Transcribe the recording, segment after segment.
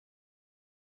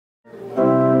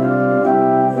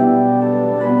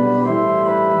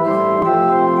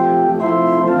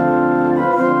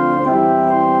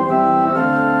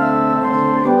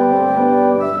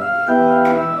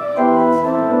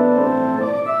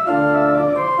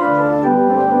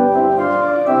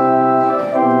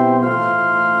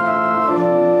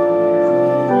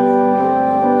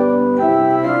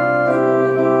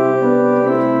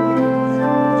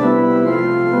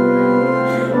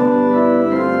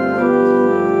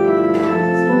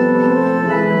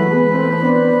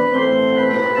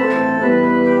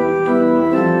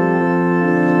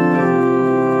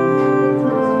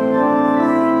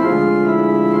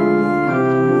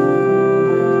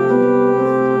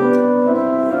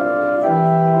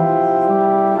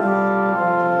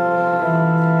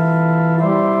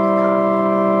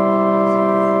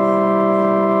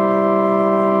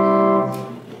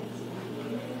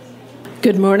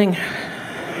Good morning.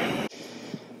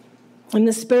 In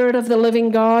the Spirit of the living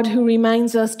God who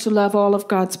reminds us to love all of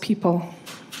God's people,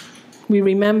 we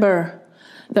remember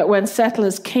that when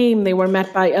settlers came, they were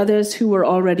met by others who were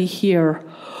already here,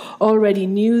 already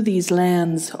knew these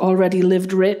lands, already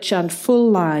lived rich and full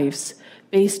lives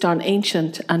based on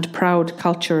ancient and proud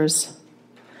cultures.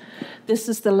 This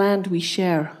is the land we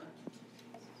share.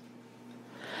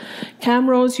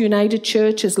 Camrose United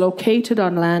Church is located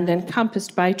on land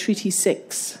encompassed by Treaty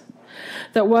 6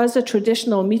 that was a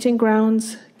traditional meeting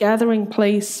grounds, gathering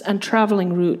place and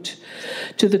travelling route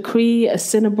to the Cree,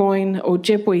 Assiniboine,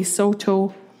 Ojibwe,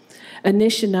 Saulteaux,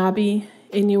 Anishinaabe,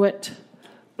 Inuit,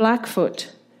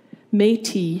 Blackfoot,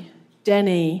 Métis,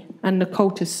 Dene, and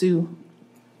Nakota Sioux.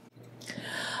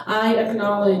 I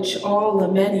acknowledge all the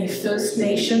many First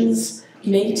Nations,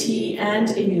 Métis, and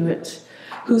Inuit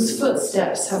whose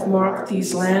footsteps have marked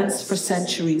these lands for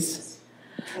centuries,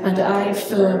 and I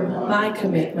affirm my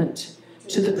commitment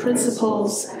to the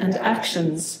principles and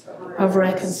actions of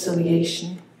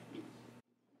reconciliation.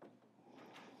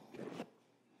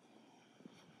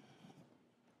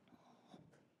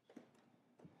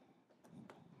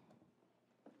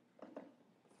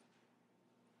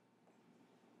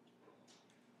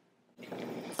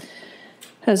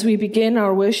 As we begin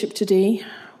our worship today,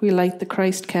 we light the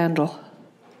Christ candle.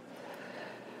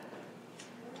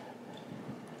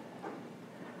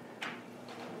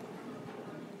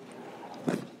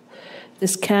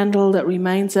 This candle that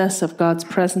reminds us of God's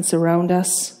presence around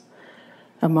us,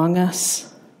 among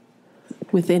us,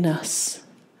 within us.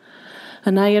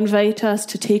 And I invite us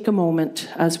to take a moment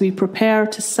as we prepare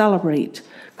to celebrate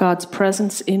God's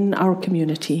presence in our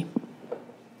community.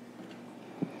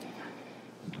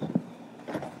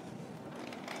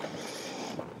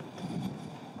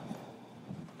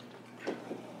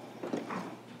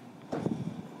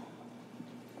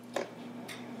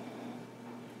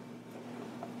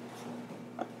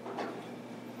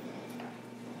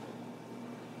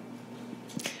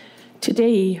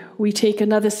 Today, we take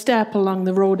another step along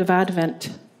the road of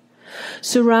Advent,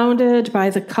 surrounded by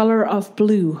the color of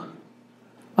blue,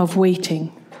 of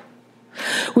waiting.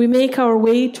 We make our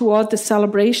way toward the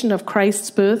celebration of Christ's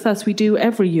birth as we do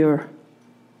every year.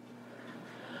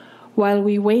 While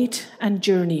we wait and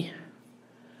journey,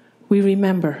 we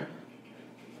remember.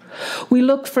 We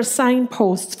look for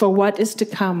signposts for what is to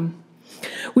come.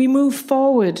 We move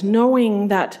forward knowing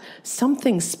that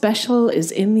something special is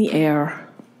in the air.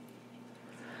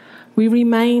 We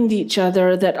remind each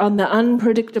other that on the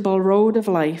unpredictable road of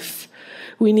life,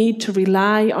 we need to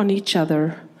rely on each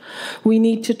other. We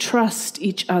need to trust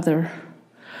each other.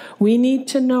 We need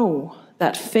to know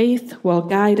that faith will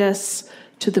guide us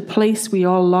to the place we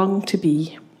all long to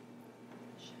be.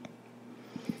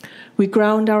 We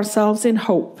ground ourselves in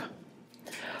hope.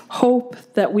 Hope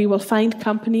that we will find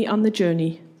company on the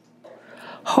journey.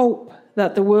 Hope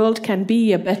that the world can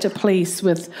be a better place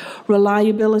with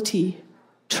reliability,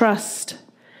 trust,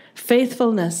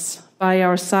 faithfulness by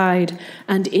our side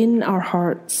and in our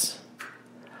hearts.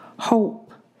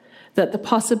 Hope that the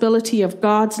possibility of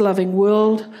God's loving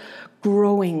world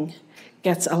growing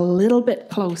gets a little bit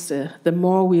closer the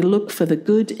more we look for the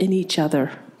good in each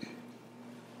other.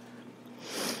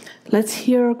 Let's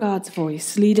hear God's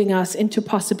voice leading us into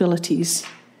possibilities,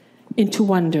 into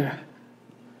wonder,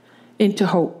 into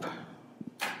hope.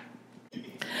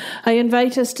 I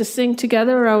invite us to sing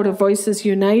together out of Voices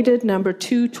United, number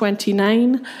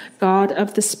 229, God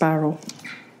of the Sparrow.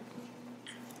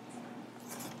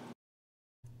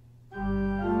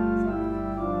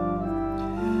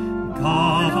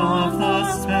 God of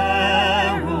the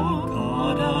sparrow,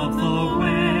 God of the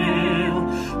whale,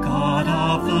 God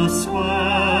of the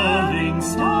swirling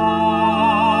stars,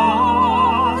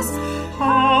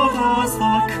 how does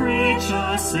the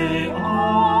creature say,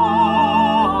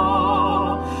 ah?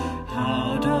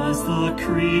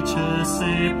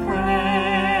 say praise.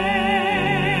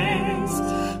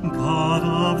 God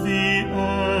of the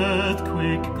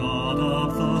earthquake, God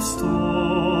of the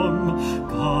storm,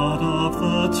 God of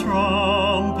the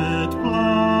trumpet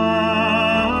blast.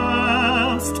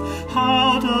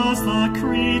 How does the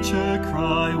creature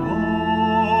cry, woe?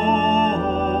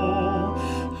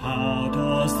 How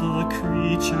does the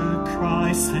creature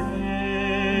cry, save?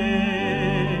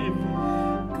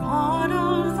 God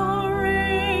of the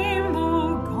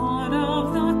rainbow, God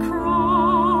of the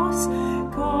cross,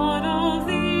 God of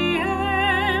the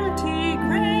empty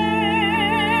grave.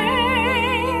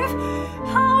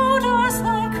 How does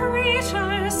the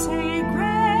creature say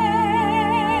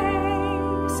grace?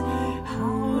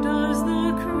 How does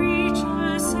the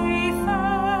creature say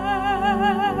thanks?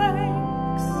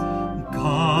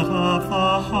 God of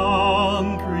the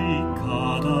hungry,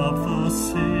 God of the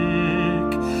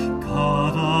sick,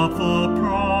 God of the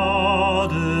prodigal,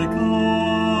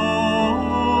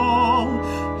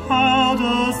 how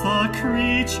does the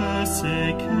creature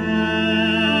say care?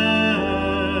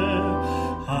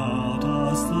 How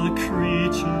does the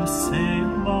creature say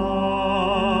life?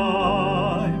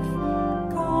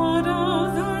 God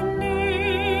of the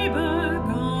neighbor,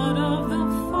 God of the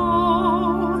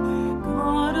foe,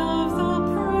 God of the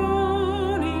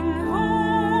pruning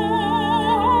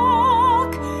hook,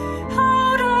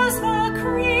 how does the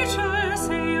creature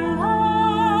say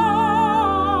love?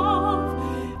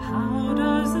 How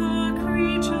does the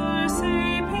creature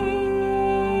say peace?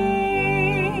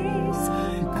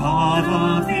 God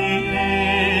of the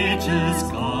ages,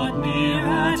 God near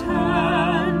at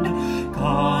hand,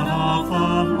 God of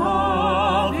the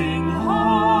loving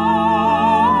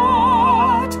heart,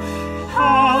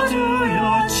 how do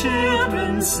your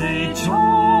children say joy?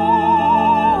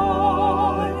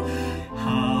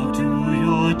 How do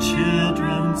your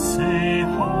children say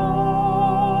home?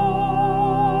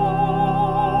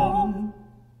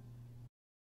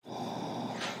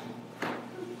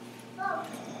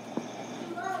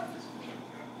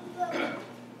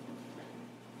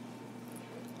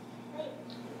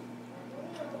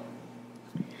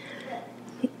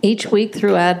 Each week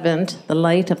through Advent, the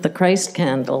light of the Christ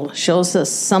candle shows us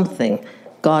something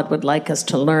God would like us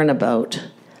to learn about.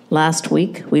 Last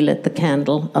week, we lit the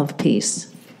candle of peace.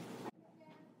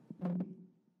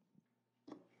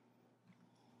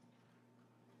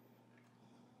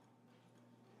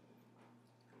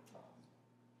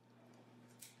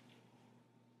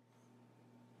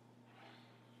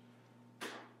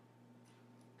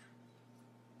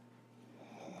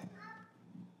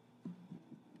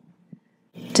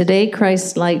 Today,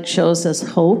 Christ's light shows us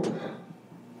hope.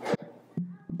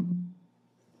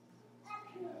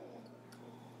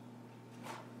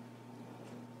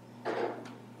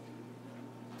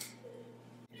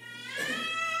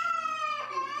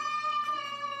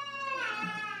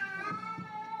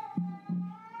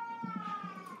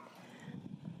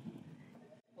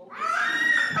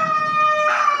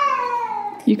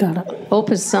 You got it.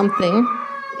 Hope is something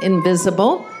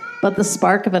invisible, but the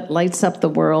spark of it lights up the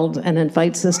world and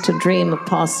invites us to dream of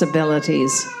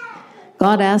possibilities.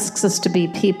 God asks us to be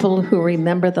people who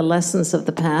remember the lessons of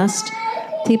the past,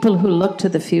 people who look to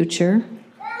the future,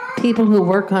 people who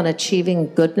work on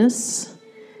achieving goodness,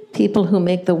 people who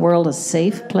make the world a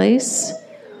safe place.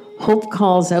 Hope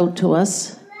calls out to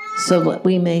us so that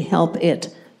we may help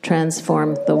it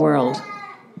transform the world.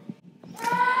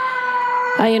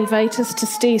 I invite us to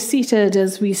stay seated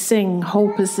as we sing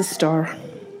Hope is the Star.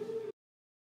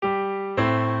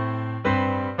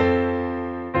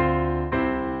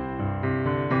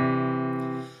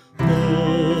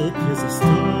 Hope is a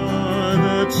star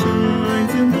that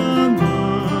shines in the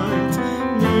night,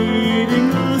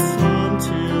 leading us on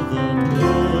till the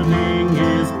morning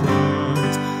is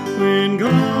bright. When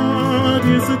God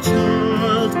is a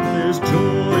child, there's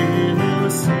joy in our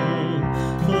song.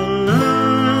 The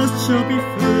last shall be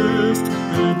first,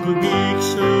 and the weak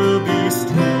shall be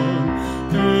strong,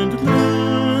 and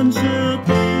none shall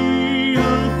be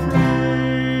afraid.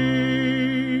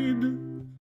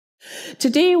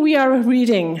 Today we are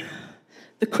reading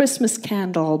The Christmas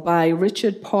Candle by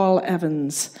Richard Paul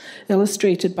Evans,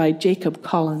 illustrated by Jacob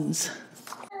Collins.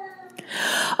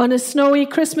 On a snowy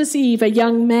Christmas Eve, a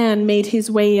young man made his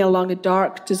way along a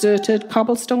dark, deserted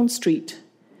cobblestone street.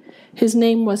 His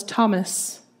name was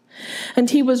Thomas, and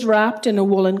he was wrapped in a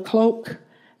woolen cloak,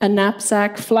 a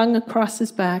knapsack flung across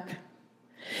his back.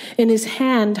 In his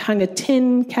hand hung a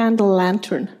tin candle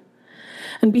lantern,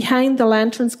 and behind the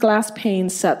lantern's glass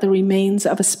panes sat the remains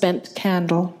of a spent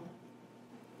candle.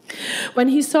 When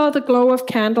he saw the glow of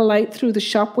candlelight through the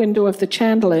shop window of the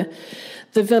chandler,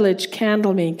 the village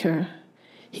candlemaker,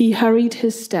 He hurried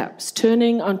his steps,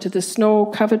 turning onto the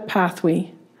snow-covered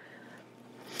pathway.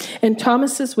 In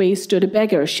Thomas's way stood a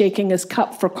beggar, shaking his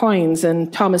cup for coins,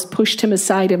 and Thomas pushed him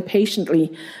aside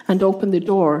impatiently and opened the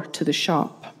door to the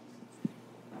shop.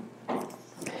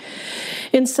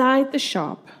 Inside the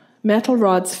shop, metal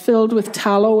rods filled with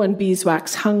tallow and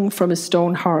beeswax hung from a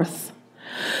stone hearth.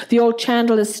 The old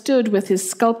chandler stood with his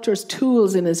sculptor's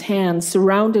tools in his hands,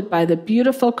 surrounded by the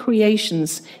beautiful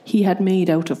creations he had made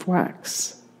out of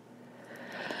wax.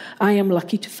 "I am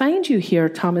lucky to find you here,"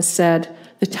 Thomas said.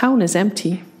 "The town is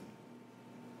empty."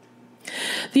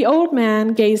 The old man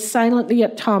gazed silently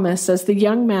at Thomas as the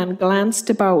young man glanced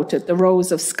about at the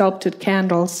rows of sculpted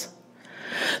candles.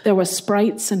 There were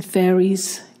sprites and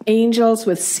fairies, angels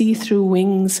with see-through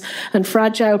wings, and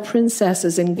fragile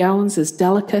princesses in gowns as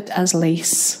delicate as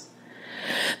lace.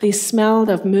 They smelled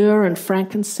of myrrh and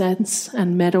frankincense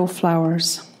and meadow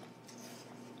flowers.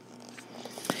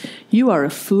 "You are a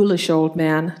foolish old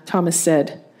man," Thomas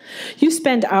said. "You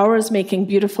spend hours making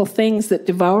beautiful things that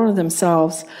devour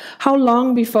themselves. How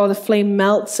long before the flame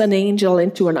melts an angel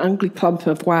into an ugly clump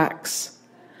of wax?"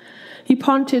 He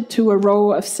pointed to a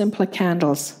row of simpler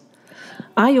candles.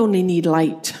 "I only need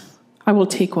light. I will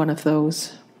take one of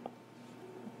those."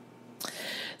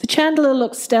 The chandler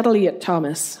looked steadily at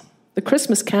Thomas. "The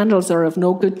Christmas candles are of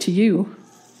no good to you."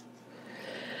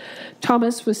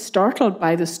 Thomas was startled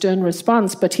by the stern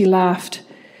response, but he laughed.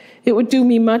 "It would do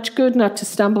me much good not to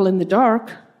stumble in the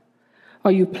dark.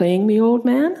 Are you playing me, old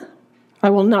man? I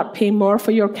will not pay more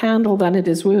for your candle than it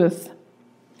is worth."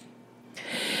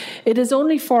 "It is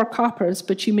only 4 coppers,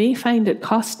 but you may find it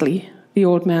costly." The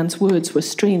old man's words were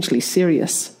strangely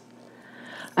serious.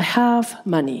 "I have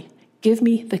money. Give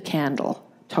me the candle,"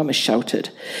 Thomas shouted.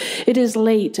 "It is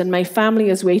late and my family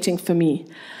is waiting for me.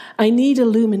 I need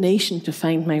illumination to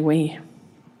find my way."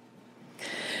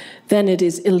 "Then it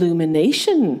is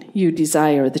illumination you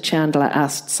desire?" the chandler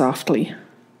asked softly.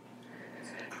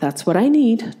 "That's what I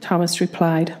need," Thomas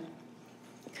replied.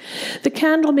 The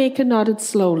candlemaker nodded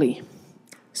slowly.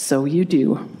 "So you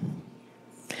do."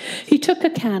 He took a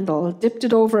candle, dipped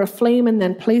it over a flame, and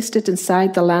then placed it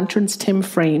inside the lantern's tin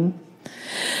frame.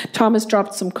 Thomas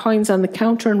dropped some coins on the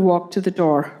counter and walked to the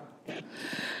door.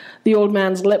 The old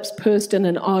man's lips pursed in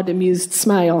an odd, amused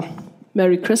smile.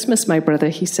 "Merry Christmas, my brother,"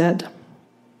 he said.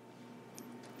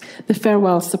 The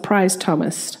farewell surprised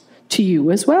Thomas. "To you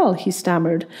as well," he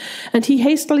stammered, and he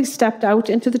hastily stepped out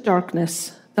into the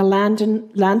darkness, the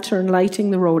lantern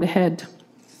lighting the road ahead.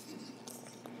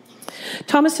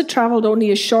 Thomas had travelled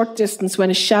only a short distance when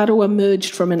a shadow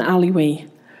emerged from an alleyway.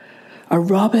 "A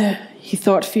robber," he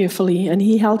thought fearfully, and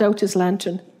he held out his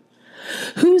lantern.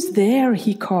 "Who's there?"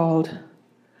 he called.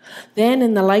 Then,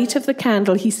 in the light of the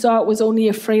candle, he saw it was only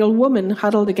a frail woman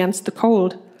huddled against the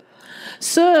cold.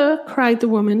 "Sir," cried the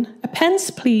woman, "a pence,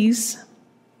 please."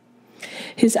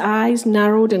 His eyes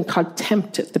narrowed in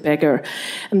contempt at the beggar,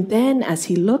 and then, as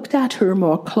he looked at her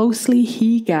more closely,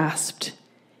 he gasped.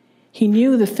 He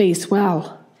knew the face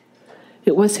well.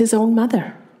 It was his own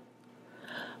mother.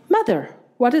 "Mother,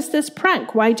 what is this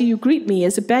prank? Why do you greet me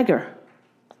as a beggar?"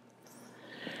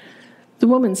 The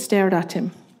woman stared at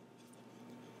him.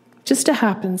 "Just a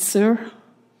happens, sir."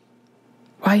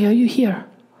 "Why are you here?"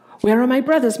 "Where are my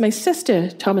brothers, my sister?"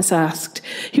 Thomas asked.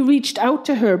 He reached out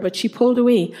to her, but she pulled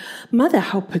away. "Mother,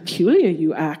 how peculiar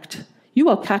you act. You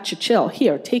will catch a chill.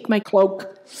 Here, take my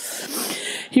cloak."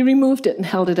 He removed it and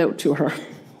held it out to her.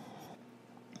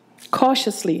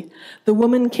 Cautiously, the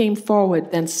woman came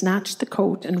forward, then snatched the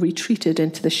coat and retreated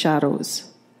into the shadows.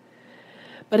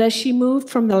 But as she moved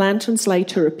from the lantern's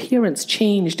light, her appearance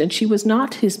changed, and she was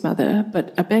not his mother,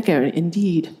 but a beggar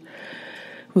indeed.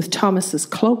 With Thomas's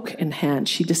cloak in hand,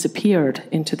 she disappeared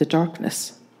into the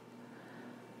darkness.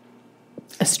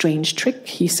 "A strange trick,"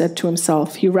 he said to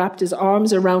himself. He wrapped his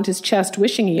arms around his chest,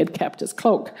 wishing he had kept his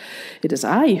cloak. "It is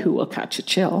I who will catch a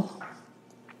chill."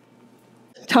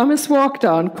 Thomas walked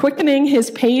on, quickening his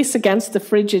pace against the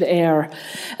frigid air.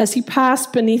 As he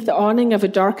passed beneath the awning of a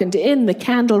darkened inn, the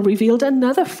candle revealed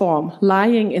another form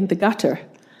lying in the gutter.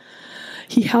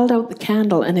 He held out the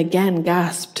candle and again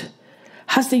gasped.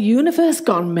 "Has the universe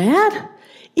gone mad?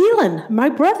 Elon, my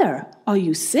brother, are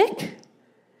you sick?"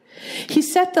 He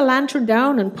set the lantern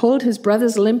down and pulled his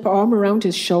brother's limp arm around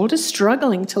his shoulder,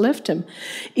 struggling to lift him.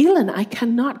 "Elon, I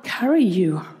cannot carry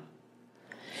you."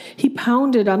 He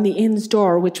pounded on the inn's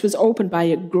door, which was opened by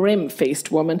a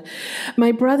grim-faced woman.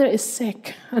 "My brother is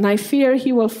sick, and I fear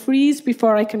he will freeze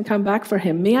before I can come back for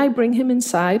him. May I bring him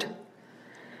inside?"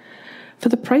 "For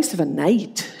the price of a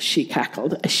night," she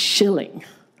cackled. "A shilling."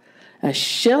 "A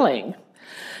shilling?"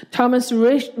 Thomas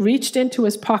reached into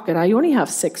his pocket. "I only have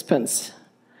 6 pence.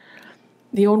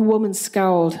 The old woman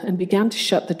scowled and began to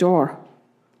shut the door.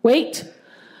 "Wait!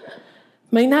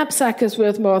 My knapsack is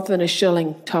worth more than a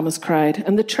shilling," Thomas cried,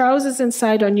 "and the trousers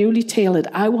inside are newly tailored.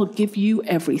 I will give you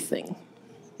everything."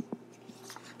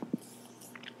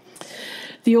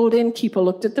 The old innkeeper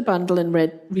looked at the bundle and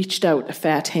reached out a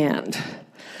fat hand.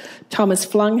 Thomas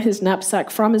flung his knapsack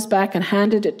from his back and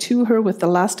handed it to her with the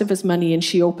last of his money, and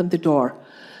she opened the door.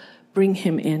 "Bring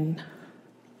him in."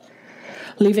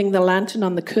 Leaving the lantern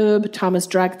on the curb, Thomas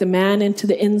dragged the man into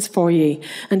the inn's foyer,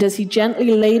 and as he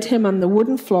gently laid him on the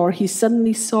wooden floor, he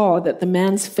suddenly saw that the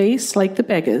man's face, like the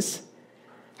beggar's,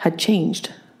 had changed.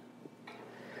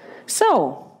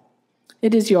 "So,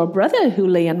 it is your brother who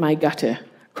lay in my gutter,"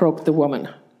 croaked the woman.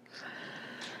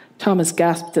 Thomas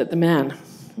gasped at the man.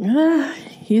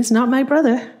 "He is not my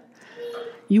brother."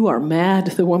 "You are mad,"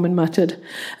 the woman muttered,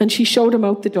 and she showed him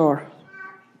out the door.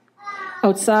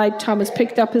 Outside, Thomas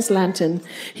picked up his lantern.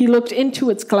 He looked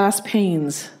into its glass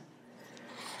panes.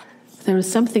 "There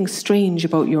is something strange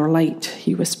about your light,"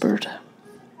 he whispered.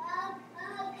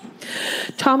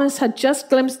 Thomas had just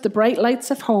glimpsed the bright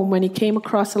lights of home when he came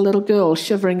across a little girl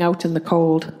shivering out in the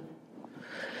cold.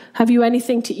 "Have you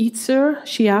anything to eat, sir?"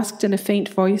 she asked in a faint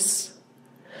voice.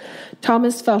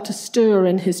 Thomas felt a stir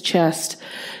in his chest.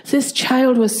 This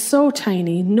child was so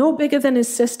tiny, no bigger than his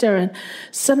sister, and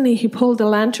suddenly he pulled the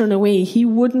lantern away. He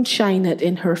wouldn't shine it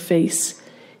in her face.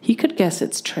 He could guess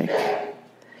its trick.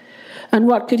 And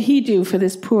what could he do for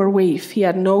this poor waif? He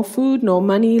had no food, no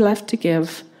money left to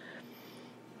give.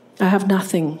 "I have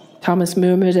nothing," Thomas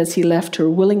murmured as he left her,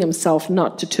 willing himself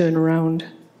not to turn around.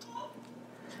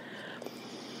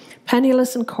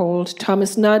 Penniless and cold,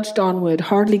 Thomas nudged onward,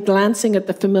 hardly glancing at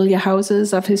the familiar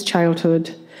houses of his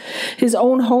childhood. His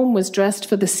own home was dressed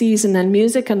for the season, and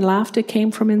music and laughter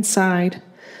came from inside.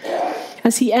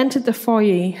 As he entered the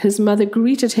foyer, his mother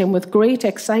greeted him with great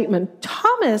excitement.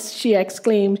 "Thomas," she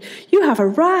exclaimed, "you have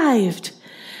arrived."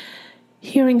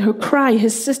 Hearing her cry,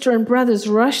 his sister and brothers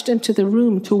rushed into the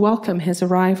room to welcome his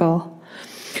arrival.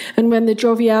 And when the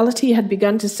joviality had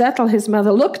begun to settle, his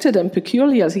mother looked at him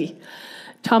peculiarly.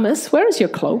 "Thomas, where is your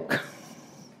cloak?"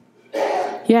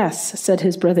 "Yes," said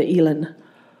his brother Elin.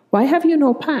 "Why have you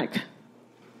no pack?"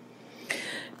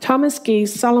 Thomas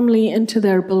gazed solemnly into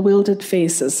their bewildered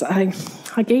faces. I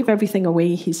gave everything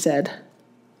away," he said.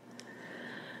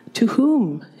 "To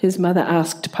whom?" his mother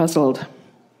asked, puzzled.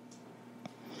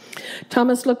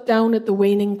 Thomas looked down at the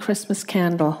waning Christmas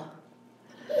candle.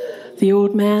 The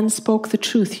old man spoke the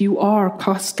truth. "You are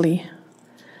costly."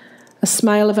 A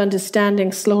smile of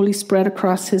understanding slowly spread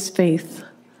across his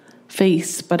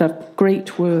face, but of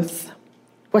great worth.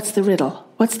 "What's the riddle?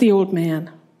 What's the old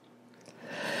man?"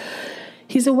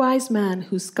 "He's a wise man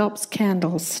who sculpts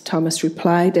candles," Thomas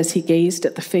replied as he gazed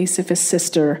at the face of his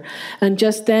sister, and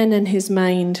just then in his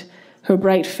mind, her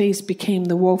bright face became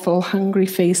the woeful, hungry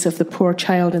face of the poor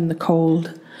child in the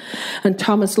cold. And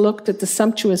Thomas looked at the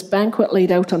sumptuous banquet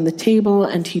laid out on the table,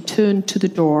 and he turned to the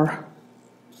door.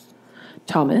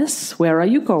 "Thomas, where are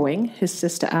you going?" his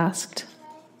sister asked.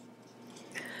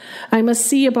 "I must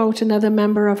see about another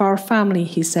member of our family,"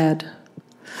 he said.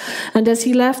 And as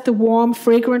he left the warm,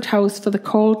 fragrant house for the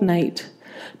cold night,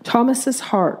 Thomas's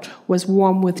heart was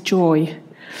warm with joy.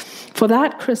 For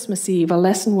that Christmas Eve, a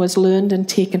lesson was learned and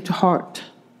taken to heart.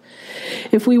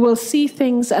 If we will see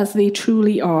things as they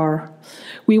truly are,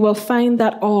 we will find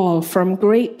that all, from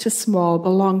great to small,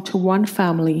 belong to one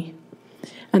family.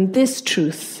 And this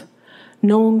truth,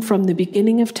 known from the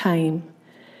beginning of time,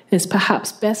 is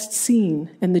perhaps best seen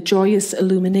in the joyous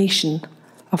illumination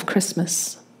of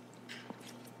Christmas.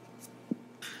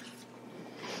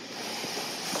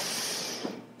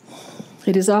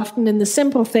 It is often in the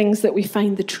simple things that we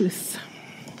find the truth.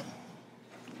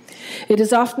 It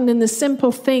is often in the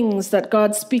simple things that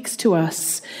God speaks to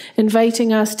us,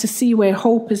 inviting us to see where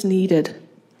hope is needed.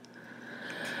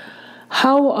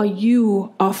 How are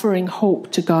you offering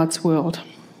hope to God's world?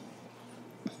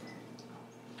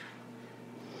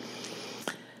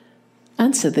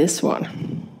 Answer this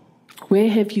one. Where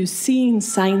have you seen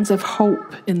signs of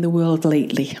hope in the world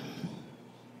lately?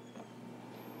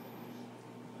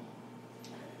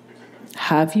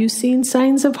 Have you seen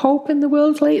signs of hope in the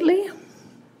world lately?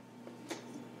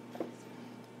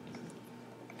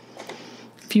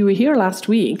 If you were here last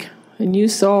week and you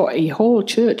saw a whole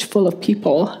church full of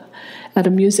people at a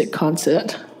music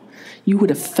concert, you would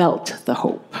have felt the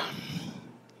hope.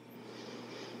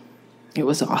 It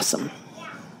was awesome.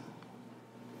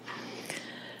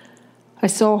 I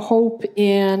saw hope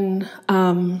in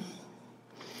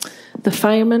the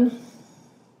firemen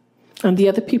and the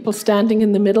other people standing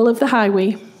in the middle of the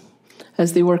highway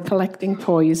as they were collecting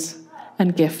toys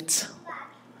and gifts.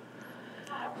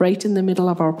 right in the middle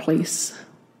of our place.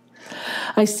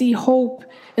 I see hope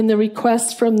in the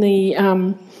request from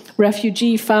the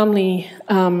refugee family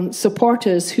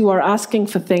supporters who are asking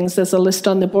for things. There's a list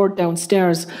on the board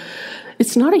downstairs.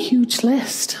 It's not a huge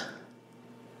list.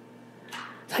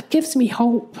 That gives me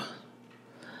hope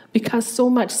because so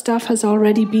much stuff has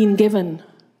already been given.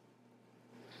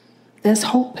 There's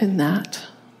hope in that.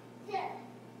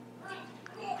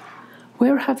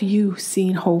 Where have you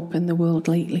seen hope in the world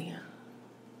lately?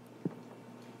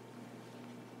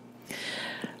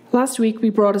 Last week we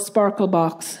brought a sparkle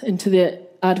box into the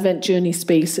Advent Journey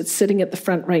space. It's sitting at the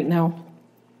front right now.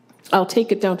 I'll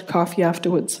take it down to coffee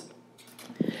afterwards.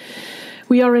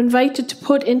 We are invited to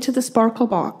put into the sparkle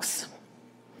box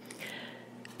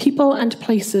people and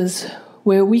places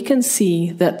where we can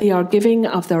see that they are giving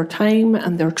of their time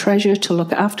and their treasure to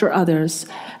look after others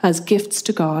as gifts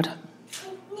to God.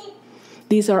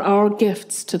 These are our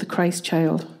gifts to the Christ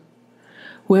child.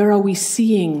 Where are we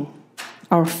seeing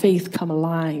our faith come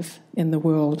alive in the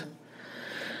world?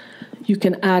 You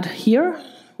can add here.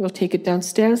 We'll take it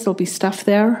downstairs. There'll be stuff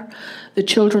there. The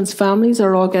children's families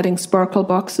are all getting sparkle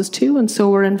boxes too, and so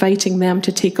we're inviting them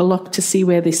to take a look to see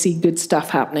where they see good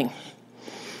stuff happening.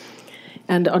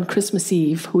 And on Christmas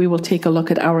Eve, we will take a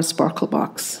look at our sparkle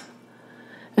box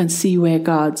and see where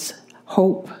God's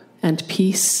hope and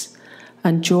peace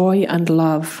and joy and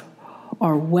love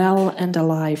are well and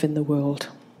alive in the world.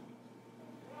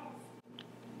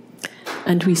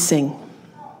 And we sing.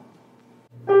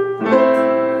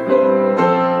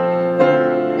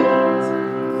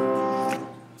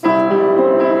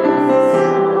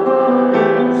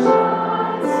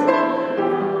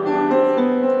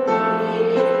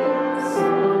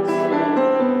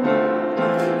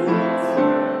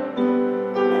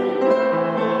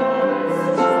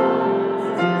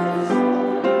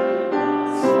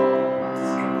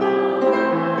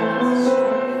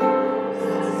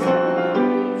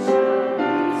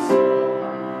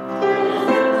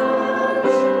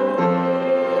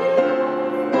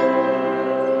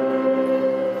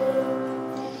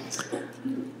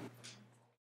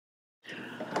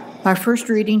 Our first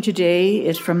reading today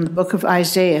is from the book of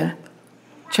Isaiah,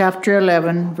 chapter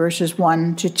 11, verses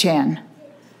 1 to 10,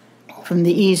 from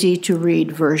the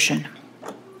easy-to-read version.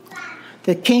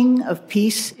 The King of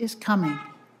Peace is coming.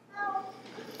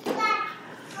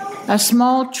 A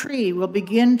small tree will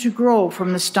begin to grow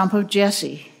from the stump of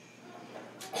Jesse.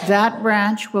 That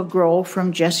branch will grow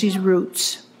from Jesse's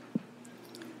roots.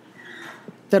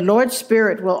 The Lord's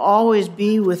Spirit will always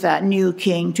be with that new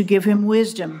king to give him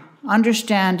wisdom,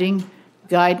 understanding,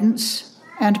 guidance,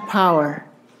 and power.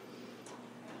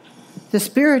 The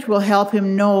Spirit will help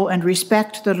him know and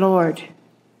respect the Lord.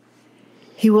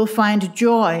 He will find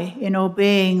joy in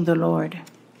obeying the Lord.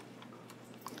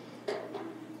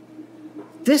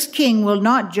 This king will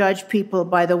not judge people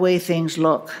by the way things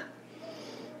look.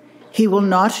 He will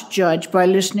not judge by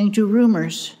listening to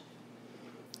rumors.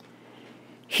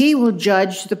 He will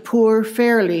judge the poor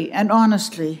fairly and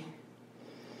honestly.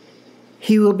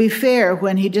 He will be fair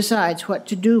when he decides what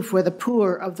to do for the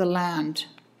poor of the land.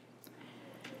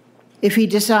 If he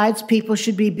decides people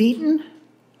should be beaten,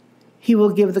 he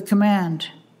will give the command,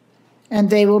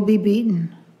 and they will be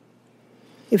beaten.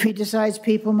 If he decides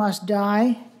people must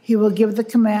die, he will give the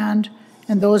command,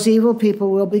 and those evil people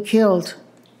will be killed.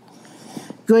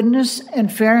 Goodness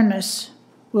and fairness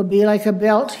will be like a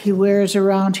belt he wears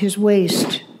around his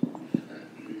waist.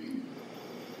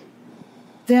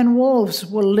 Then wolves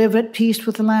will live at peace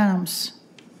with lambs,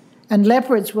 and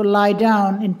leopards will lie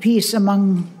down in peace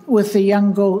with the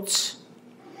young goats.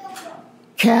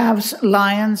 Calves,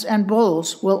 lions, and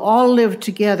bulls will all live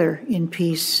together in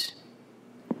peace.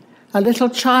 A little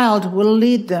child will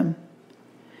lead them.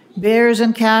 Bears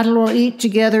and cattle will eat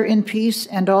together in peace,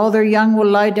 and all their young will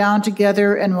lie down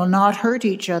together and will not hurt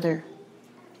each other.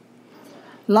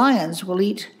 Lions will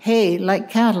eat hay like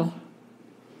cattle.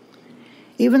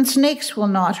 Even snakes will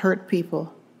not hurt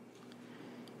people.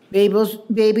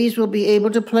 Babies will be able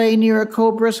to play near a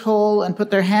cobra's hole and put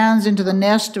their hands into the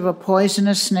nest of a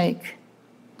poisonous snake.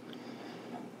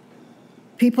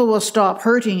 People will stop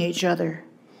hurting each other.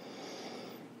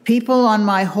 People on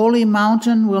my holy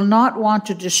mountain will not want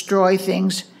to destroy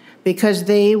things because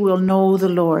they will know the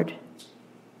Lord.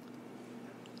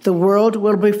 The world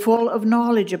will be full of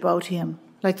knowledge about him,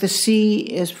 like the sea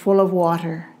is full of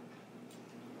water.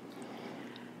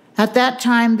 At that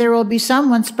time, there will be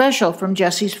someone special from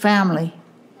Jesse's family.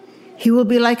 He will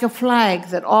be like a flag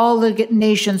that all the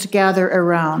nations gather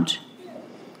around.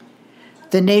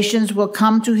 The nations will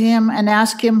come to him and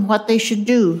ask him what they should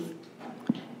do,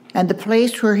 and the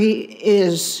place where he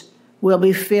is will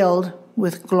be filled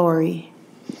with glory.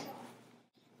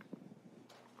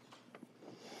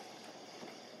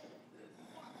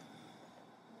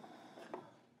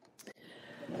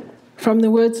 From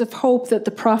the words of hope that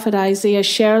the prophet Isaiah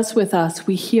shares with us,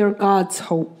 we hear God's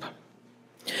hope.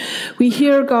 We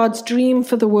hear God's dream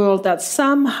for the world that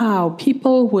somehow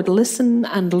people would listen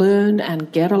and learn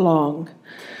and get along,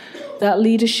 that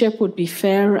leadership would be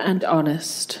fair and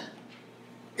honest.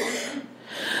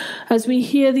 As we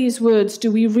hear these words,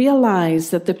 do we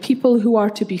realize that the people who are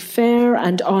to be fair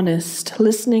and honest,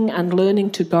 listening and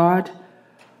learning to God,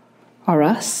 are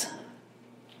us?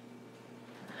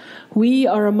 We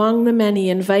are among the many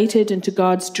invited into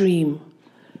God's dream,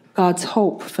 God's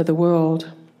hope for the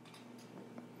world.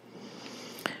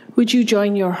 Would you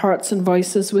join your hearts and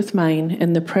voices with mine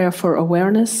in the prayer for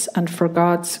awareness and for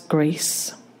God's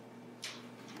grace?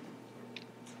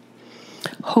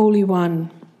 Holy One,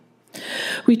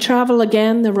 we travel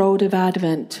again the road of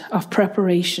Advent, of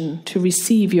preparation to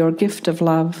receive your gift of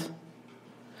love.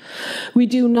 We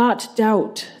do not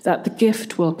doubt that the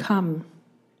gift will come.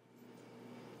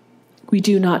 We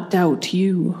do not doubt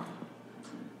you.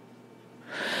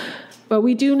 But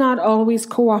we do not always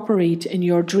cooperate in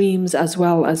your dreams as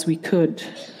well as we could.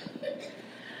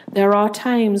 There are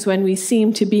times when we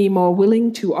seem to be more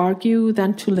willing to argue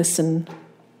than to listen.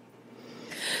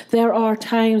 There are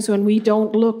times when we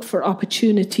don't look for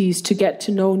opportunities to get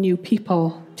to know new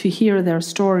people, to hear their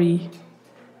story.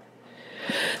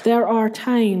 There are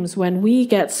times when we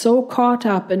get so caught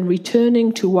up in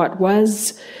returning to what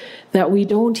was that we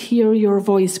don't hear your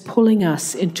voice pulling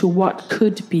us into what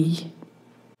could be.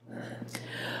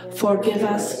 Forgive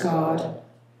us, God,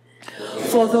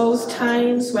 for those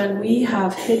times when we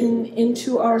have hidden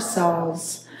into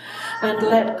ourselves and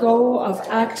let go of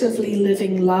actively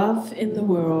living love in the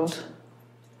world.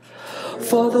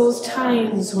 For those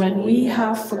times when we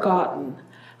have forgotten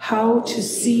how to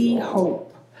see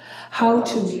hope, how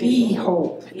to be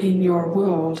hope in your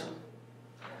world.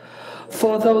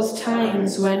 For those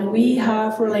times when we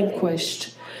have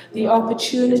relinquished the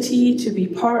opportunity to be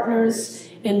partners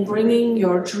in bringing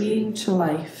your dream to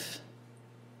life.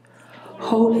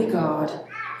 Holy God,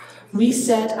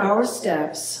 reset our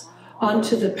steps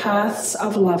onto the paths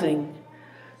of loving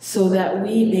so that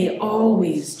we may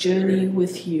always journey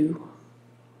with you.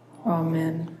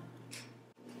 Amen.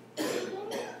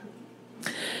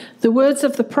 The words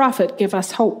of the prophet give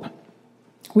us hope.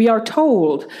 We are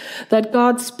told that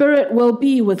God's Spirit will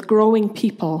be with growing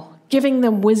people, giving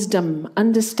them wisdom,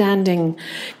 understanding,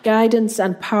 guidance,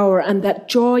 and power, and that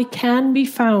joy can be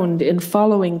found in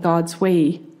following God's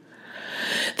way.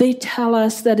 They tell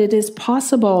us that it is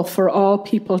possible for all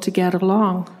people to get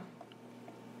along.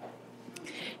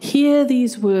 Hear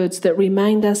these words that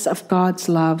remind us of God's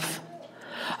love,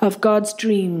 of God's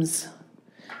dreams,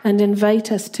 and invite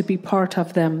us to be part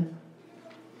of them.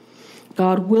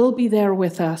 God will be there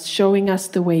with us, showing us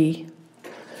the way.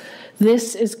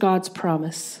 This is God's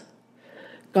promise.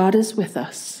 God is with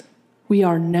us. We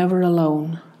are never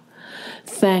alone.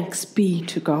 Thanks be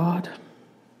to God.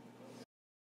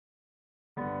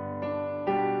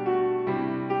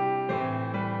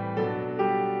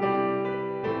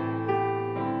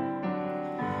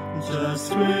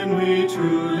 Just when we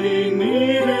truly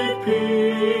needed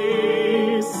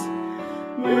peace,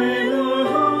 when our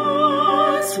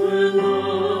hearts were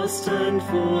lost and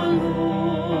forlorn,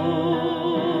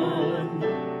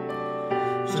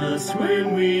 just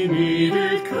when we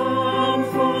needed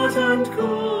comfort and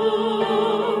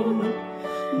calm,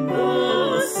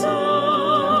 the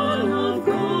Son of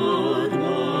God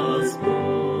was born.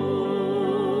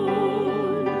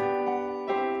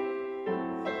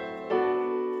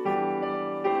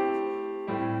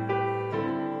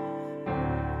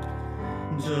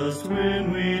 Just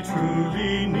when we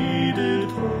truly needed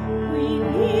hope,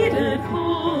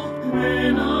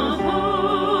 when our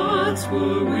hearts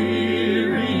were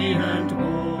weary and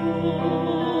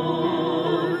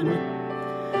worn,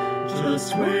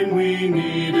 just when we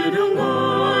needed a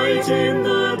light in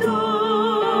the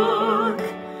dark,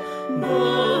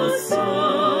 the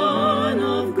Son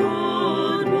of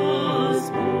God was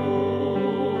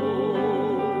born.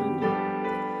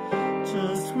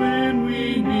 Just when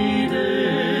we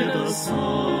needed a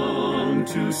song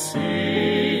to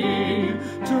sing,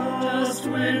 just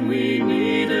when we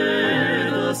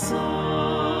needed a sign,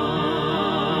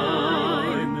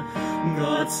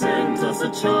 God sent us a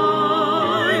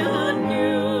child, a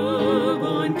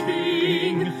newborn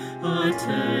King, a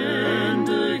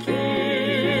tender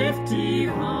gift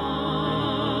divine.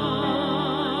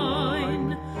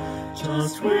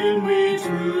 Just when we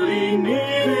truly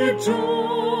needed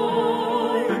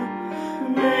joy,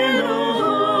 when our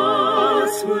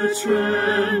hearts were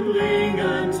trembling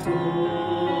and torn,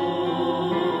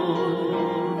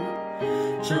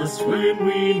 just when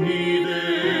we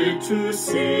needed to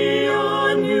see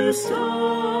a new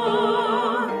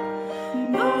star.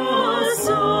 The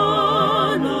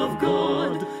Son of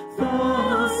God,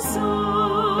 the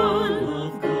Son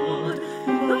of God,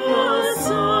 the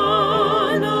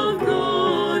Son of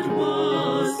God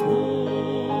was born.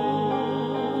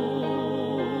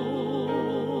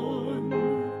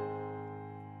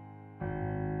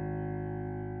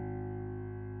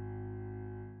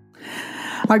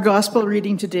 Our gospel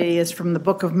reading today is from the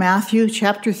book of Matthew,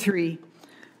 chapter 3,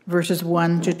 verses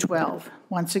 1 to 12.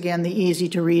 Once again, the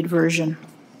easy-to-read version.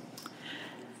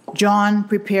 John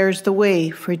prepares the way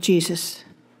for Jesus.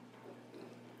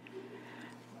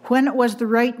 When it was the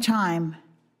right time,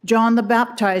 John the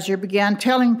Baptizer began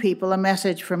telling people a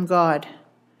message from God.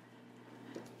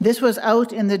 This was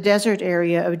out in the desert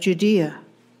area of Judea.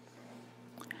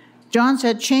 John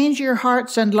said, "Change your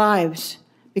hearts and lives,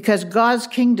 because God's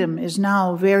kingdom is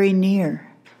now very near."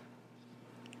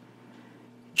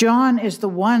 John is the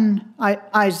one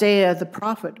Isaiah the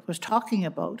prophet was talking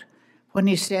about when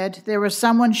he said, "There was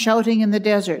someone shouting in the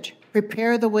desert,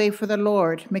 'Prepare the way for the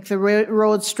Lord, make the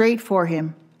road straight for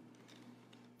him.'"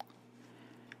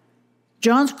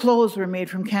 John's clothes were made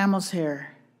from camel's hair,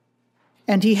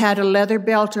 and he had a leather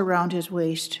belt around his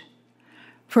waist.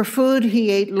 For food, he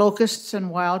ate locusts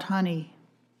and wild honey.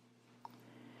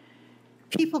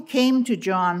 People came to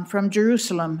John from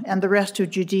Jerusalem and the rest of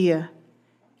Judea,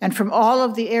 and from all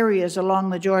of the areas along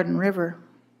the Jordan River.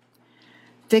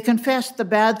 They confessed the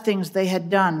bad things they had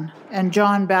done, and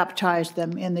John baptized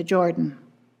them in the Jordan.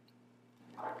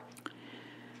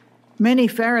 Many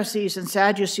Pharisees and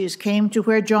Sadducees came to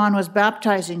where John was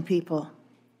baptizing people.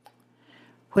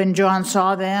 When John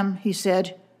saw them, he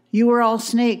said, "You are all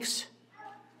snakes.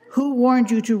 Who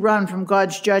warned you to run from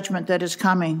God's judgment that is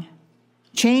coming?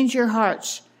 Change your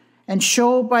hearts and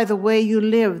show by the way you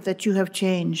live that you have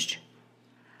changed.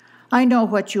 I know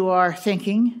what you are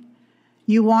thinking.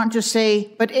 You want to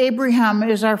say, 'But Abraham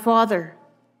is our father.'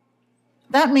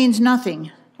 That means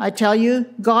nothing. I tell you,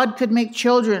 God could make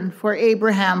children for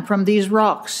Abraham from these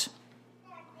rocks.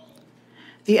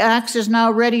 The axe is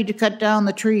now ready to cut down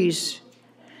the trees.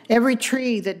 Every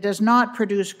tree that does not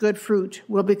produce good fruit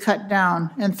will be cut down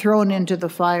and thrown into the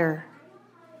fire.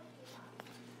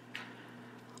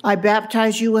 I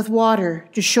baptize you with water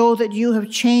to show that you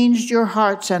have changed your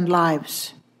hearts and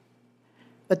lives.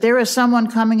 But there is someone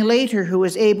coming later who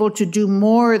is able to do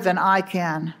more than I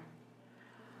can.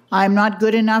 I am not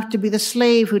good enough to be the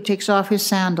slave who takes off his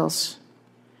sandals.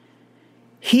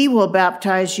 He will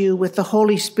baptize you with the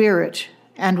Holy Spirit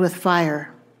and with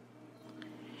fire.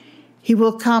 He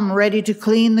will come ready to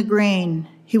clean the grain.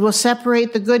 He will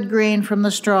separate the good grain from the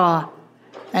straw,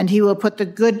 and he will put the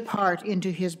good part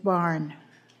into his barn.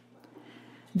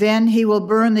 Then he will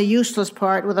burn the useless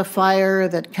part with a fire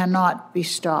that cannot be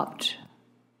stopped."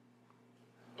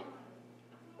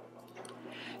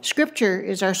 Scripture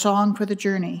is our song for the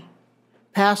journey,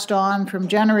 passed on from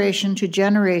generation to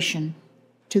generation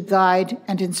to guide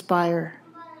and inspire.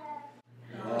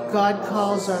 God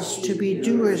calls us to be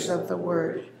doers of the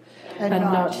word and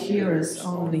not hearers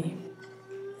only.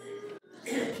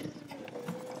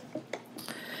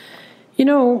 You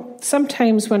know,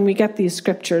 sometimes when we get these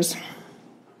scriptures,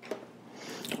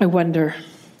 I wonder,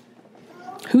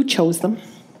 who chose them?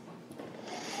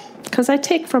 Because I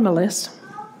take from a list.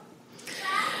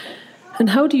 And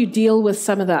how do you deal with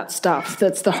some of that stuff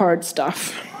that's the hard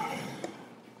stuff?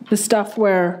 The stuff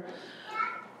where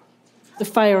the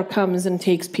fire comes and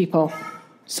takes people.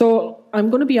 So I'm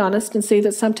going to be honest and say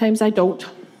that sometimes I don't.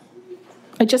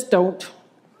 I just don't.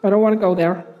 I don't want to go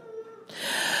there.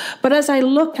 But as I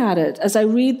look at it, as I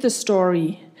read the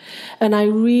story, and I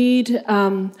read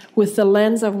with the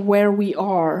lens of where we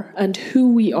are and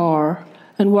who we are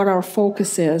and what our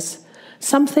focus is,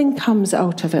 something comes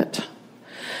out of it.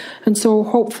 And so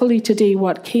hopefully today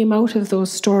what came out of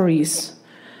those stories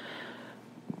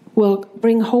will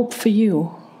bring hope for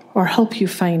you or help you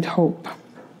find hope.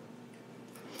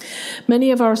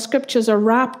 Many of our scriptures are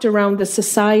wrapped around the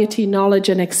society, knowledge,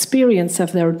 and experience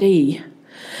of their day.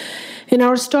 In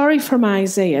our story from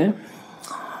Isaiah,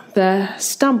 the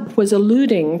stump was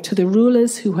alluding to the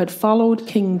rulers who had followed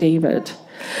King David.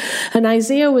 And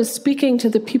Isaiah was speaking to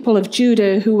the people of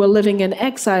Judah who were living in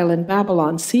exile in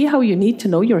Babylon. See how you need to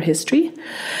know your history?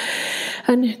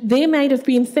 And they might have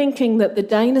been thinking that the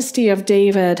dynasty of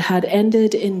David had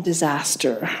ended in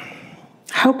disaster.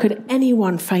 How could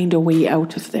anyone find a way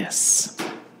out of this?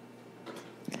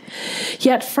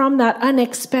 Yet from that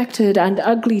unexpected and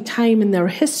ugly time in their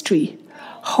history,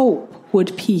 hope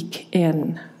would peek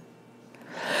in.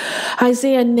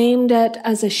 Isaiah named it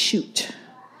as a shoot,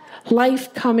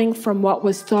 life coming from what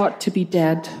was thought to be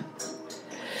dead.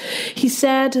 He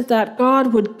said that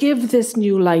God would give this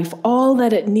new life all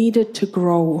that it needed to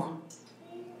grow,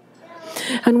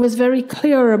 and was very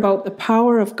clear about the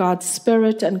power of God's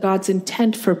Spirit and God's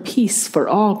intent for peace for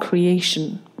all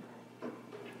creation.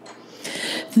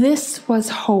 This was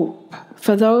hope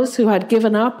for those who had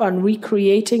given up on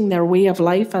recreating their way of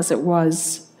life as it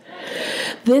was.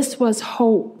 This was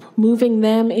hope moving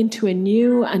them into a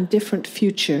new and different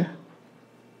future.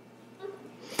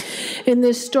 In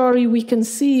this story, we can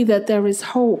see that there is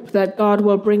hope that God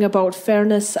will bring about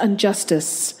fairness and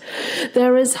justice.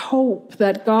 There is hope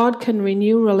that God can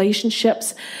renew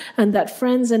relationships and that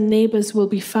friends and neighbors will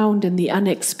be found in the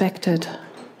unexpected.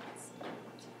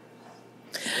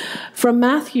 From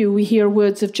Matthew, we hear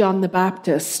words of John the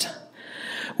Baptist.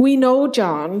 We know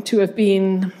John to have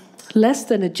been less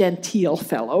than a genteel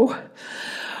fellow,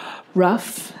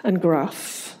 rough and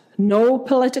gruff, no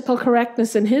political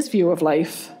correctness in his view of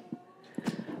life,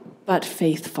 but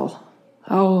faithful.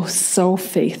 Oh, so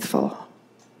faithful.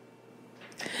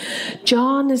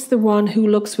 John is the one who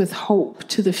looks with hope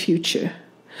to the future.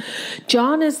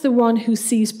 John is the one who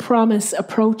sees promise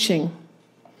approaching.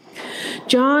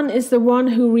 John is the one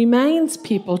who reminds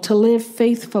people to live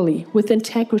faithfully with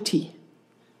integrity.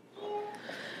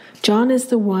 John is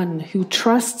the one who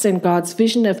trusts in God's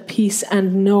vision of peace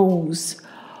and knows,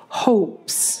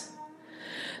 hopes,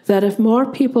 that if more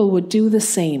people would do the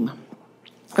same,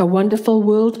 a wonderful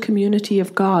world community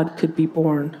of God could be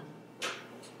born.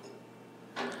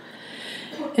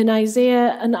 In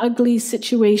Isaiah, an ugly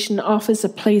situation offers a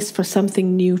place for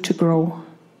something new to grow.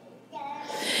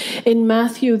 In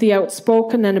Matthew, the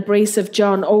outspoken and abrasive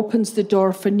John opens the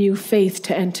door for new faith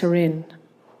to enter in.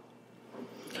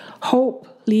 Hope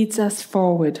leads us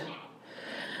forward,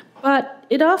 but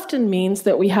it often means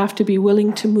that we have to be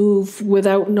willing to move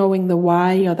without knowing the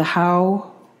why or the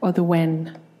how or the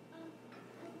when.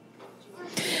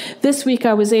 This week,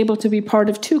 I was able to be part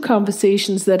of 2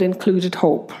 conversations that included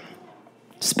hope.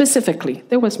 Specifically,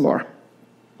 there was more.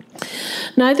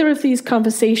 Neither of these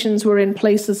conversations were in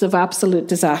places of absolute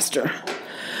disaster,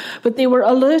 but they were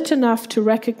alert enough to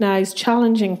recognize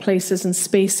challenging places and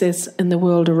spaces in the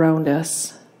world around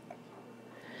us.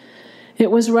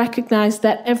 It was recognized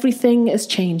that everything is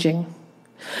changing,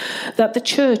 that the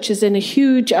church is in a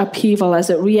huge upheaval as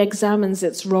it re-examines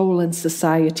its role in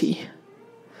society.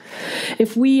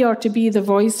 If we are to be the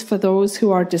voice for those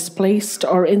who are displaced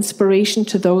or inspiration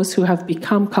to those who have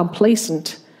become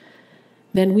complacent,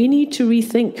 then we need to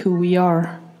rethink who we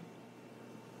are.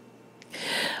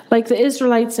 Like the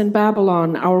Israelites in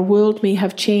Babylon, our world may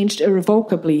have changed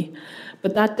irrevocably,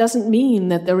 but that doesn't mean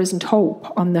that there isn't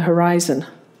hope on the horizon.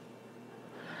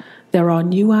 There are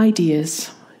new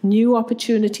ideas, new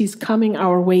opportunities coming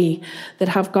our way that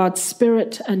have God's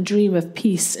spirit and dream of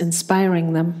peace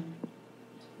inspiring them.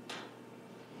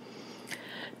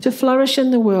 To flourish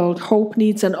in the world, hope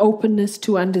needs an openness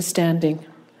to understanding,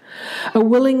 a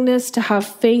willingness to have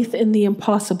faith in the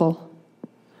impossible,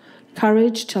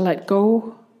 courage to let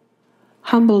go,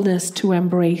 humbleness to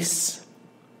embrace.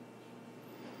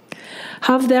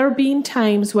 Have there been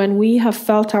times when we have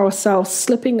felt ourselves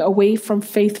slipping away from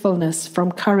faithfulness,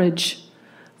 from courage,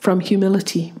 from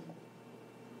humility?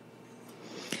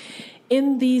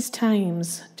 In these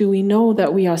times, do we know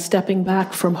that we are stepping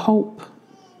back from hope?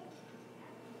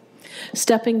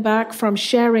 Stepping back from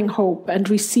sharing hope and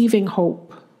receiving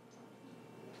hope?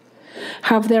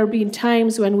 Have there been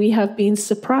times when we have been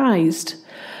surprised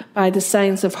by the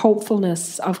signs of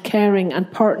hopefulness, of caring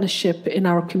and partnership in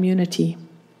our community?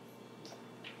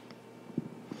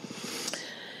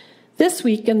 This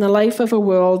week, in the life of a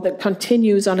world that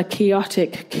continues on a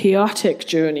chaotic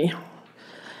journey,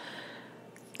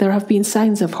 there have been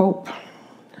signs of hope.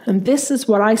 And this is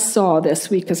what I saw this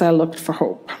week as I looked for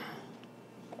hope.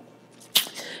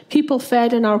 People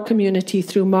fed in our community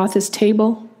through Martha's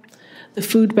Table, the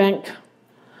food bank,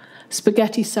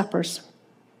 spaghetti suppers.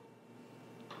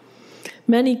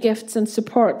 Many gifts and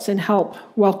supports in help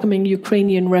welcoming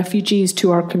Ukrainian refugees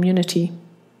to our community.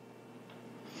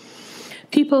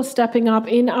 People stepping up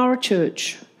in our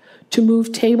church to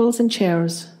move tables and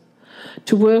chairs,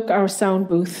 to work our sound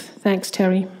booth, thanks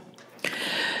Terry,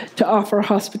 to offer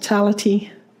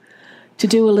hospitality, to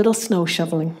do a little snow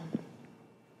shoveling.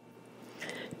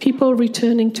 People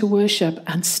returning to worship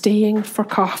and staying for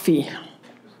coffee.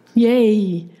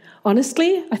 Yay!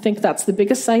 Honestly, I think that's the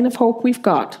biggest sign of hope we've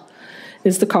got,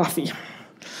 is the coffee.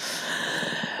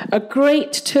 A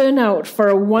great turnout for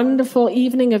a wonderful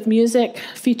evening of music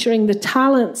featuring the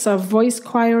talents of voice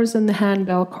choirs and the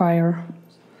handbell choir.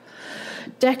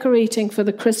 decorating for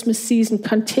the Christmas season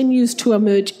continues to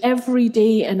emerge every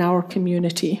day in our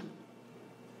community.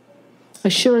 A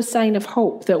sure sign of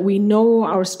hope that we know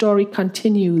our story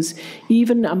continues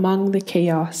even among the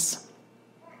chaos.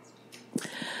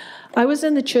 I was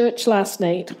in the church last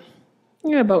night,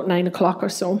 about 9 o'clock or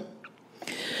so.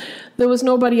 There was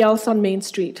nobody else on Main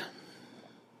Street,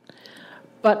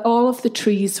 but all of the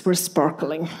trees were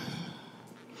sparkling.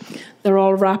 They're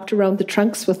all wrapped around the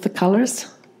trunks with the colours,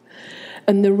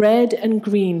 and the red and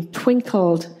green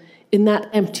twinkled in that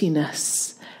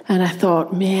emptiness. And I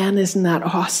thought, man, isn't that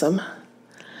awesome?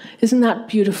 Isn't that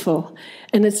beautiful?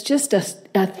 And it's just a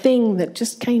thing that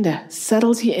just kind of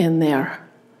settles you in there.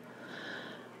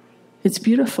 It's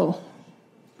beautiful.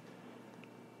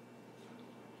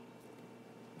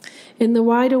 In the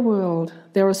wider world,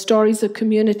 there are stories of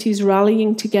communities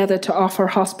rallying together to offer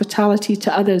hospitality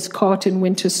to others caught in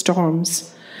winter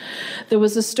storms. There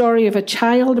was a story of a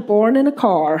child born in a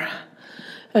car,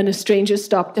 and a stranger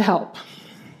stopped to help.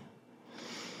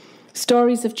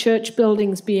 Stories of church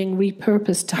buildings being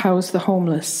repurposed to house the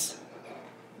homeless.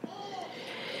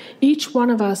 Each one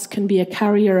of us can be a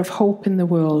carrier of hope in the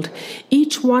world.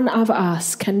 Each one of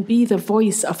us can be the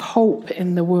voice of hope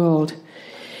in the world.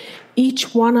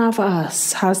 Each one of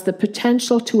us has the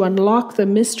potential to unlock the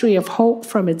mystery of hope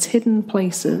from its hidden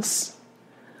places.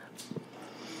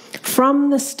 From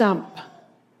the stump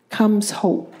comes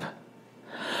hope.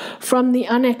 From the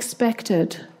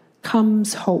unexpected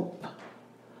comes hope.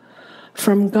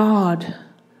 From God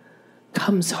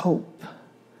comes hope.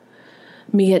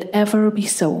 May it ever be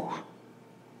so.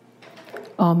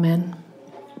 Amen.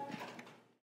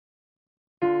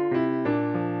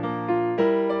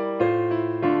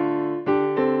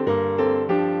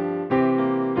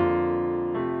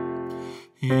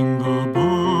 In the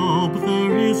bulb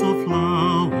there is a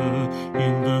flower,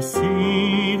 in the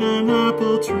seed an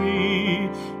apple tree,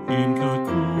 in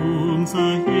cocoons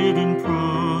a hidden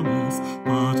promise,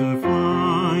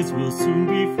 butterflies will soon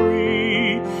be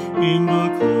free. In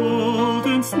the cold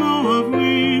and snow of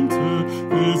winter,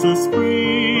 there's a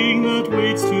spring that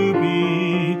waits to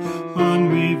be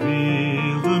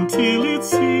unrevealed until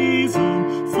its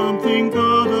season, something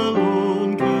God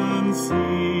alone can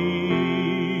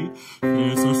see.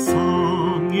 There's a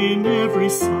song in every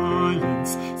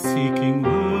silence, seeking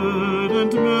word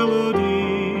and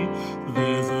melody.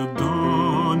 There's a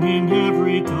dawn in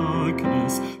every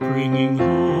darkness, bringing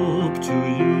hope to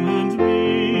you and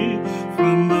me.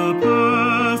 From the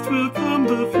past will come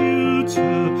the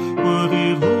future, but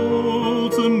it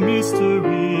holds a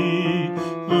mystery,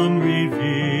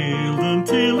 unrevealed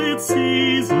until its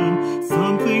season,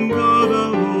 something God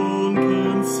alone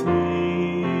can see.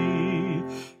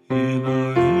 In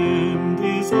our end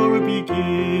is our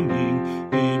beginning,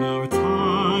 in our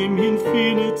time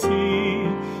infinity.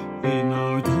 In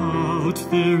our doubt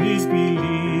there is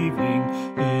believing,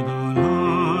 in our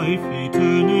life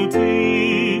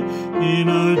eternity. In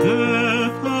our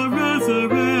death a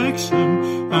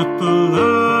resurrection, at the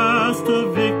last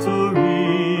a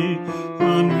victory,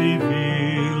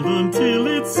 unrevealed until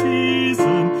its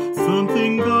season,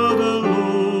 something God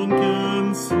alone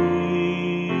can see.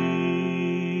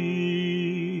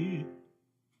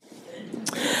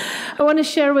 I want to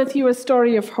share with you a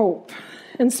story of hope.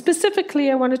 And specifically,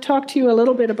 I want to talk to you a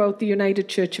little bit about the United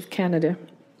Church of Canada.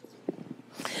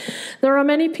 There are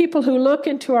many people who look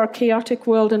into our chaotic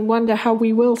world and wonder how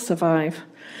we will survive.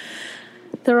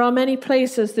 There are many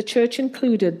places, the church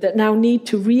included, that now need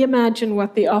to reimagine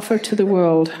what they offer to the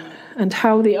world and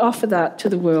how they offer that to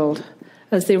the world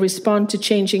as they respond to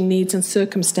changing needs and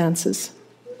circumstances.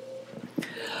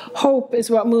 Hope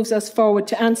is what moves us forward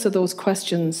to answer those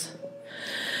questions.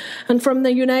 And from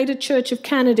the United Church of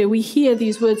Canada, we hear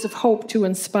these words of hope to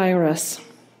inspire us.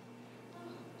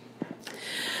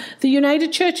 The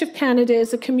United Church of Canada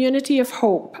is a community of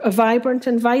hope, a vibrant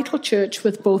and vital church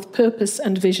with both purpose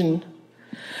and vision.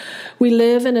 We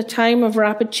live in a time of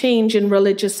rapid change in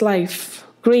religious life,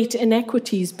 great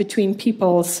inequities between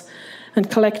peoples,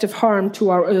 and collective harm to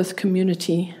our earth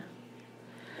community.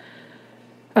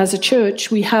 As a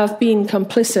church, we have been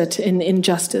complicit in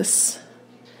injustice,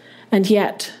 and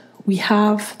yet we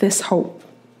have this hope.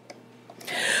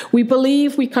 We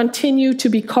believe we continue to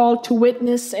be called to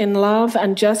witness in love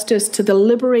and justice to the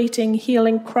liberating,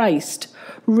 healing Christ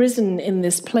risen in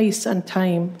this place and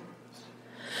time.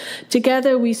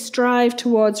 Together we strive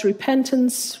towards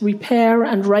repentance, repair,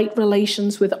 and right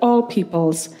relations with all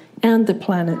peoples and the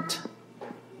planet.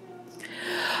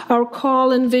 Our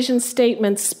call and vision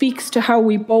statement speaks to how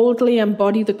we boldly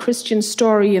embody the Christian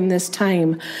story in this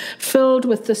time, filled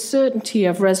with the certainty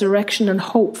of resurrection and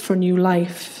hope for new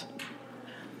life.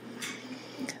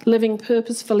 living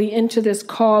purposefully into this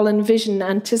call and vision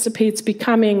anticipates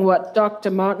becoming what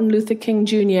Dr. Martin Luther King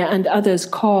Jr. and others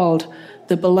called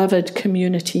the beloved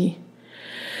community,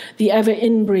 the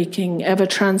ever-inbreaking,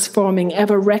 ever-transforming,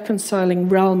 ever-reconciling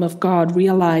realm of God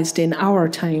realized in our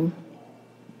time.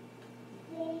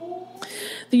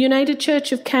 The United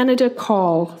Church of Canada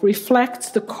call reflects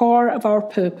the core of our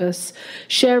purpose,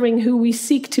 sharing who we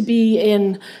seek to be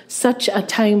in such a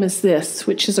time as this,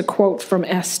 which is a quote from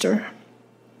Esther.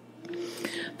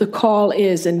 The call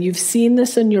is, and you've seen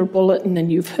this in your bulletin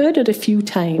and you've heard it a few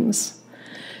times,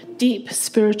 deep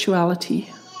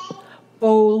spirituality,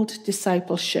 bold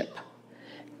discipleship,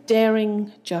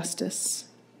 daring justice.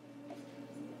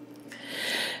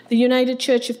 The United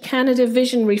Church of Canada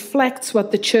vision reflects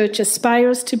what the church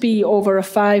aspires to be over a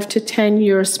 5 to 10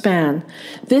 year span.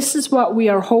 This is what we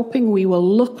are hoping we will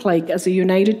look like as a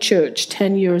united church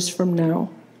 10 years from now.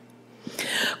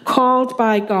 Called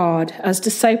by God as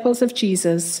disciples of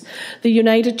Jesus, the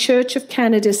United Church of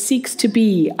Canada seeks to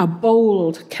be a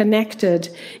bold,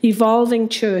 connected, evolving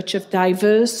church of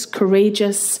diverse,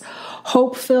 courageous,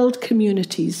 hope-filled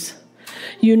communities,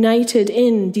 united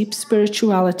in deep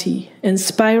spirituality,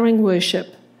 inspiring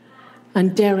worship,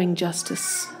 and daring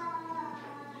justice.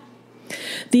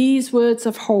 These words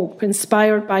of hope,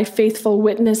 inspired by faithful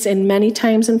witness in many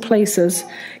times and places,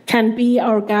 can be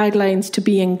our guidelines to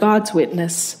being God's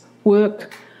witness,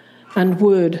 work, and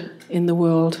word in the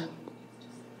world.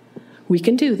 We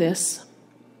can do this.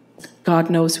 God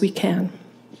knows we can.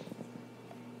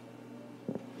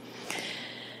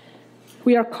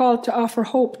 We are called to offer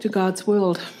hope to God's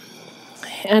world.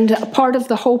 And a part of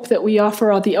the hope that we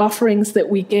offer are the offerings that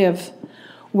we give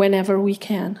whenever we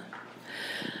can.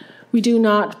 We do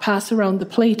not pass around the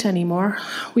plate anymore.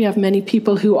 We have many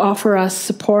people who offer us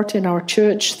support in our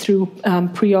church through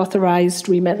pre-authorized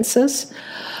remittances.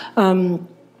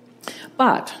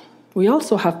 But we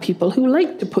also have people who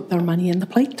like to put their money in the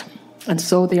plate. And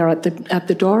so they are at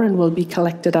the door and will be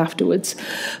collected afterwards.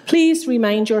 Please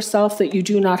remind yourself that you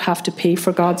do not have to pay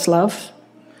for God's love.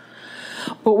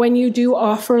 But when you do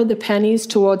offer the pennies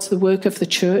towards the work of the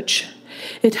church,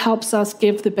 it helps us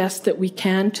give the best that we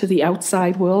can to the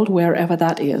outside world, wherever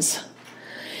that is.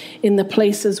 In the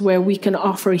places where we can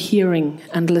offer hearing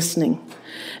and listening.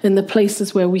 In the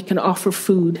places where we can offer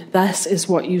food, this is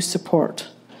what you support.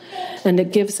 And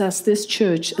it gives us this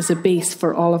church as a base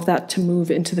for all of that to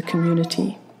move into the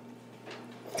community.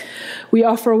 We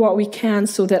offer what we can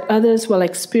so that others will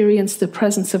experience the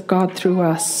presence of God through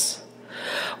us.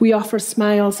 We offer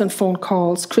smiles and phone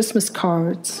calls, Christmas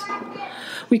cards.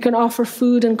 We can offer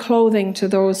food and clothing to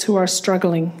those who are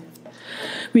struggling.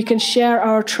 We can share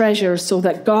our treasure so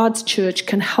that God's church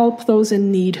can help those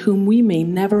in need whom we may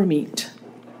never meet.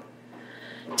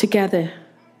 Together,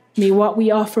 may what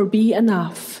we offer be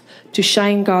enough to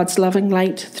shine God's loving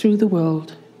light through the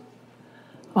world.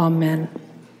 Amen.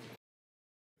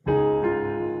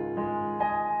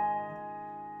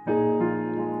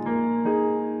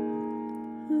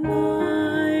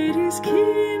 Light is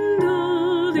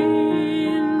kindled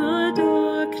in the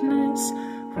darkness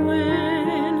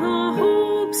when our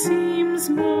hope seems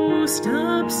most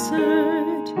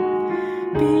absurd.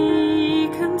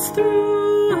 Beacons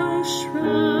through a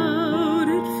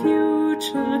shrouded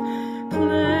future,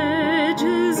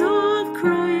 pledges of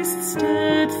Christ's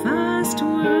steadfast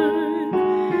word,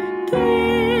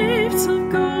 gifts of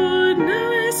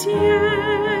goodness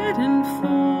yet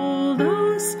enfold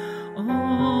us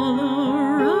all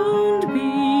around,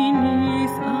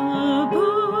 beneath,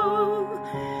 above,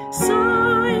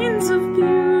 signs of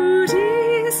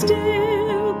beauty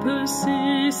still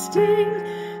persisting,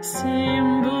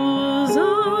 symbols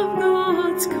of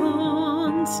God's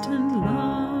constant love.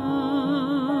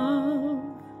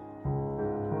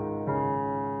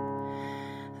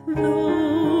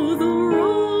 Though the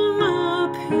wrong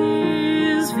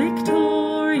appears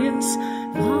victorious,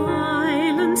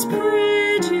 violence,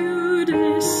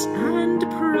 prejudice, and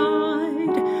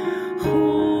pride,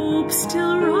 hope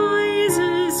still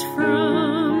rises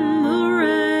from the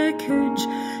wreckage.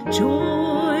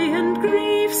 Joy and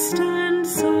grief stand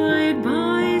side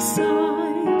by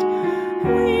side.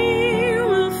 We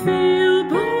will feel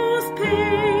both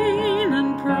pain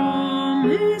and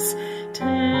promise,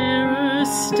 terror,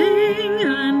 sting,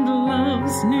 and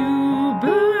love's new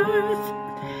birth,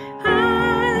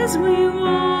 as we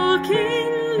walk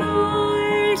in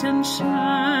light and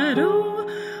shadow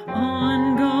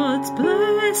on God's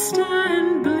blessed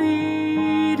and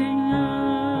bleeding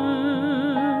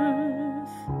earth.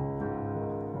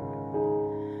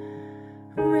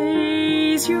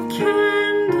 Raise your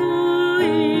candle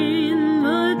in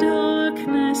the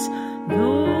darkness,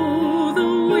 though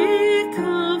the wick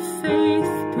of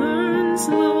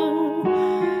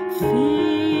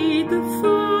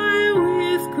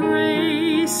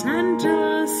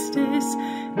justice,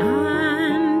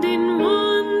 and in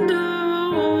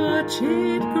wonder watch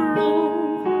it grow.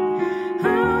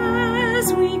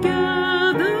 As we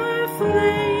gather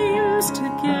flames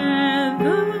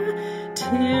together,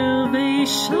 till they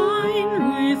shine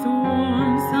with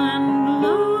warmth and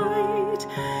light,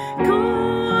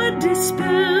 God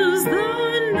dispels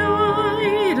the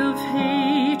night of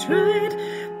hatred,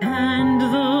 and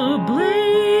the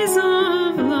blaze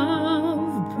of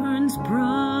love burns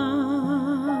bright.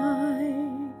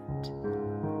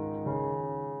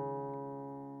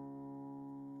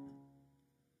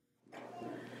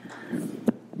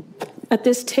 At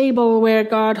this table where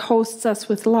God hosts us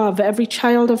with love, every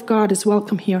child of God is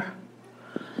welcome here.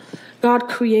 God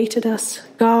created us.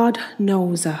 God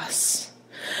knows us.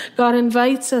 God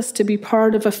invites us to be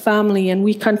part of a family, and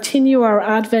we continue our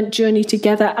Advent journey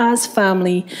together as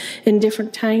family in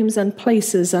different times and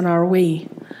places on our way.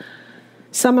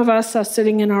 Some of us are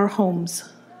sitting in our homes.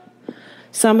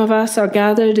 Some of us are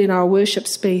gathered in our worship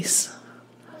space.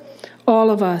 All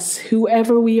of us,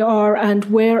 whoever we are and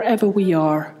wherever we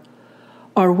are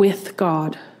with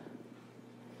God.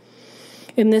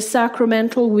 In this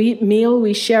sacramental meal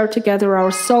we share together,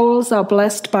 our souls are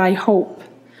blessed by hope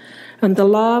and the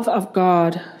love of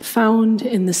God found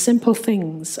in the simple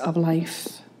things of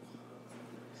life.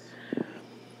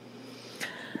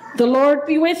 The Lord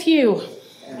be with you.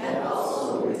 And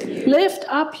also with you. Lift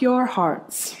up your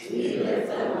hearts. We lift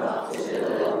them up to the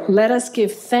Lord. Let us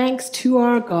give thanks to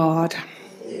our God.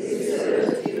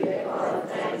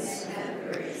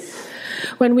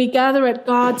 When we gather at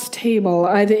God's table,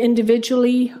 either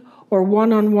individually or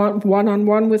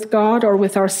one-on-one with God or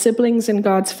with our siblings in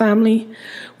God's family,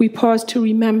 we pause to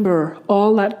remember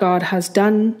all that God has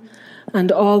done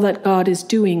and all that God is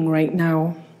doing right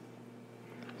now.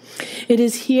 It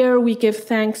is here we give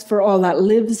thanks for all that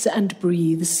lives and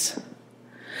breathes.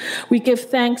 We give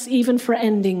thanks even for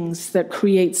endings that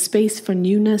create space for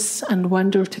newness and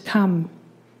wonder to come.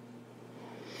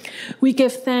 We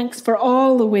give thanks for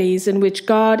all the ways in which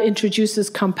God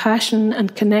introduces compassion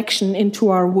and connection into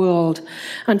our world,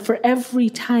 and for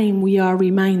every time we are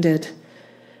reminded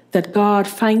that God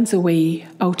finds a way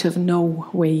out of no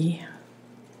way.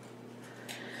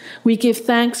 We give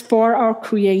thanks for our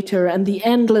Creator and the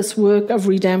endless work of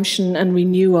redemption and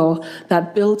renewal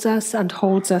that builds us and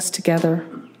holds us together.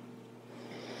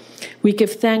 We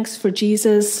give thanks for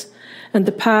Jesus and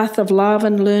the path of love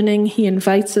and learning he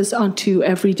invites us onto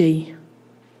every day.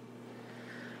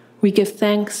 We give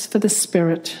thanks for the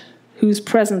Spirit, whose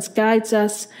presence guides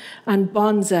us and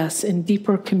bonds us in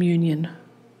deeper communion.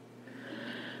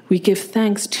 We give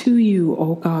thanks to you,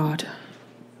 O God.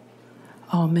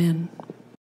 Amen.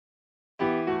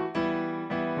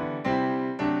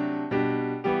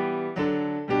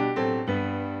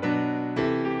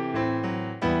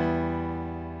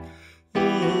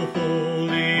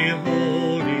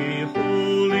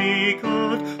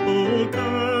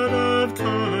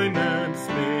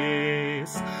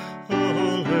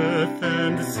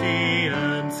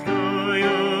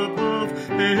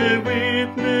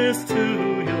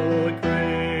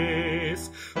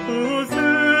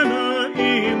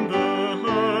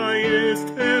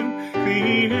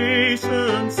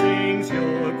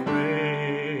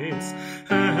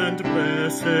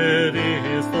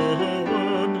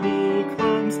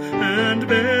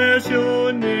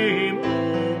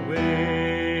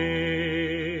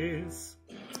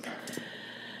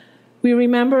 We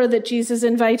remember that Jesus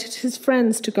invited his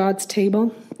friends to God's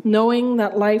table. Knowing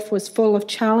that life was full of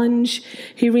challenge,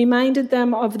 he reminded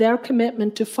them of their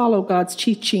commitment to follow God's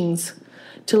teachings,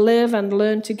 to live and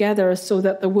learn together so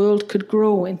that the world could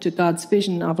grow into God's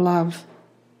vision of love.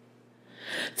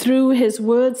 Through his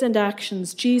words and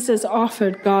actions, Jesus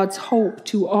offered God's hope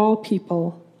to all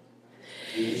people.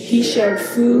 He shared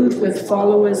food with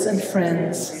followers and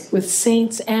friends, with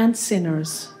saints and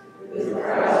sinners, with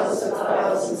crowds of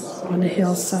thousands on a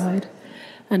hillside,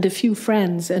 and a few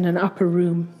friends in an upper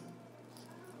room.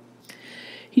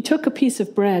 He took a piece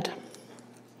of bread,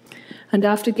 and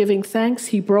after giving thanks,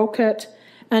 he broke it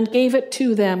and gave it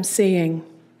to them, saying,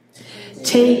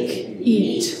 "Take,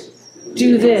 eat,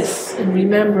 do this in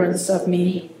remembrance of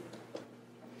me."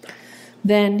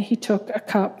 Then he took a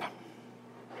cup.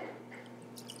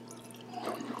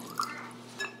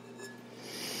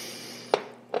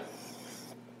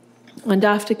 And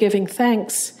after giving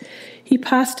thanks, he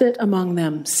passed it among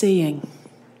them, saying,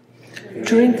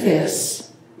 "Drink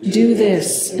this, do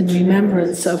this in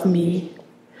remembrance of me."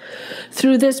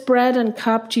 Through this bread and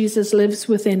cup, Jesus lives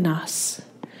within us.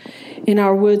 In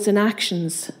our words and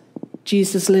actions,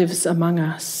 Jesus lives among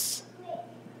us.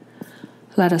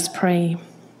 Let us pray.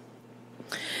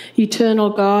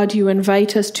 Eternal God, you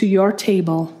invite us to your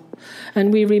table,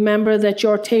 and we remember that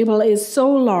your table is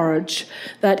so large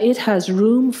that it has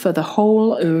room for the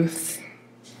whole earth.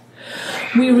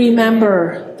 We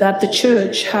remember that the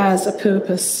church has a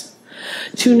purpose: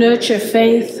 to nurture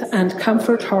faith and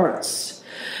comfort hearts,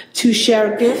 to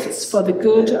share gifts for the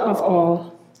good of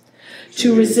all,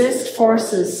 to resist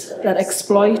forces that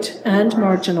exploit and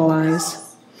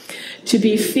marginalize, to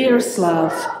be fierce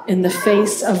love in the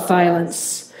face of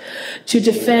violence, to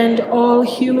defend all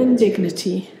human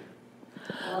dignity,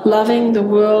 loving the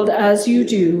world as you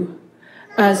do,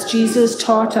 as Jesus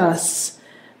taught us.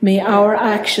 May our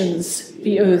actions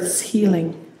be earth's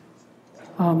healing.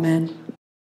 Amen.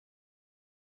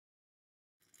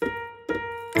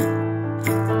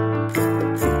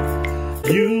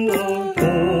 You are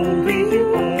holy,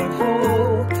 you are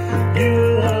whole,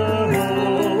 you are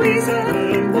always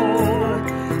ever more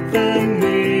than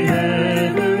we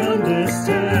ever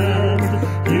understand.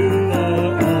 You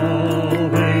are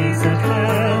always at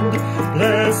hand.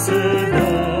 Blessed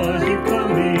are you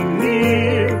coming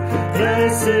near,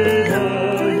 blessed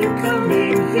are you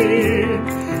coming here,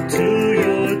 to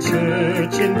your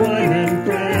church in wine and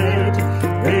bread,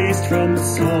 raised from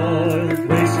soil,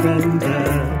 raised from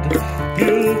dead.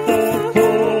 You are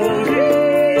holy,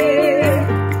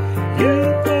 you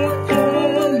are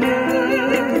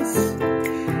wholeness,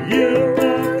 you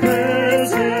are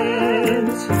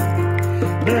present.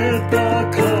 Let the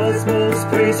cosmos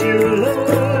praise you,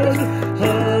 Lord.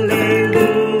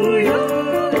 Hallelujah,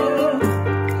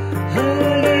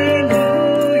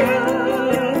 hallelujah,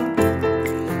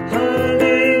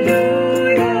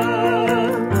 hallelujah,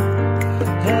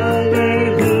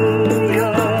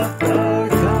 hallelujah, our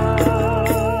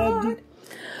God.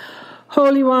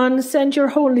 Holy One, send your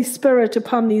Holy Spirit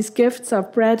upon these gifts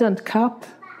of bread and cup,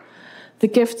 the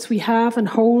gifts we have and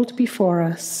hold before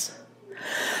us.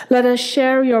 Let us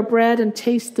share your bread and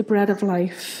taste the bread of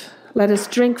life. Let us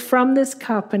drink from this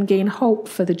cup and gain hope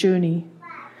for the journey.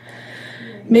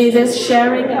 May this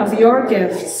sharing of your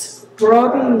gifts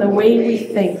broaden the way we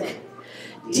think,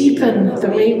 deepen the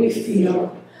way we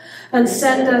feel, and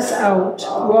send us out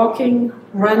walking,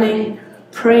 running,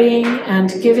 praying,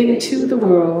 and giving to the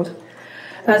world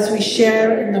as we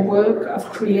share in the work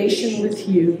of creation with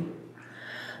you.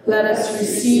 Let us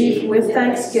receive with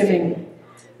thanksgiving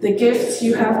the gifts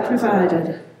you have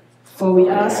provided, for we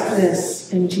ask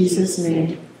this in Jesus'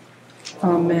 name.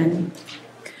 Amen.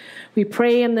 We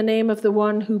pray in the name of the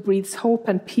one who breathes hope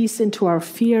and peace into our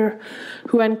fear,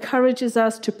 who encourages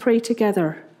us to pray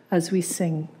together as we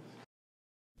sing.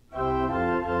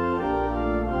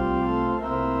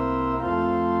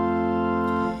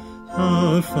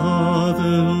 Our Father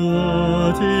who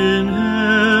art in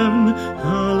heaven,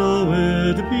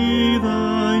 hallowed be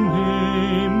thy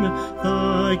name.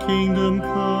 Thy kingdom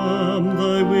come,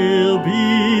 thy will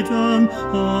be done,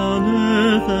 on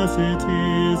earth as it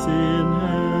is in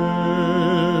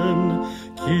heaven.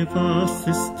 Give us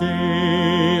this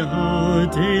day our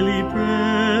daily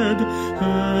bread,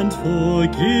 and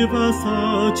forgive us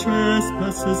our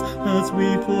trespasses as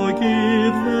we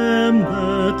forgive them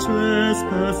that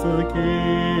trespass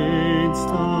against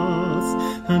us.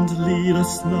 And lead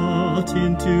us not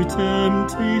into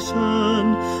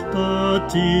temptation, but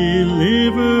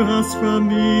deliver us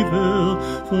from evil.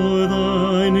 For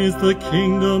thine is the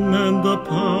kingdom and the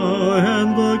power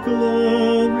and the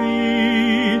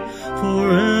glory,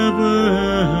 forever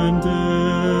and ever.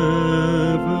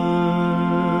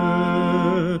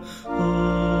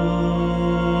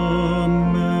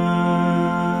 Amen.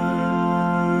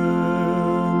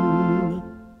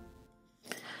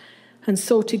 And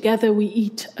so together we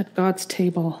eat at God's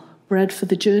table, bread for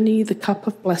the journey, the cup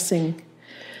of blessing,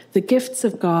 the gifts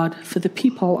of God for the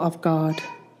people of God.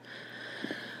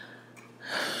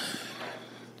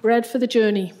 Bread for the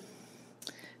journey.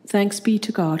 Thanks be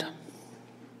to God.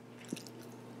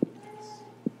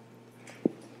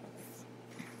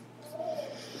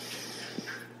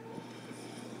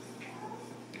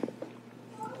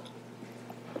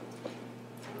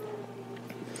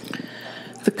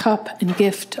 The cup and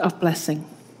gift of blessing.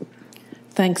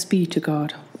 Thanks be to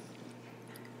God.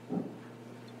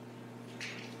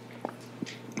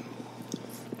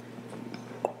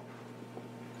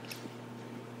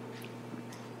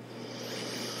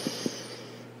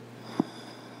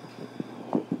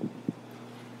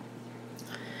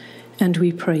 And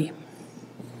we pray.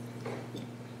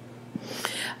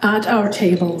 At our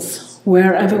tables,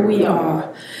 wherever we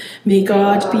are, may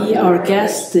God be our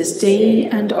guest this day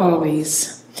and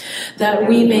always, that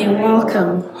we may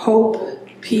welcome hope,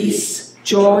 peace,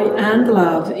 joy, and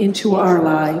love into our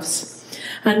lives,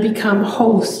 and become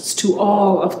hosts to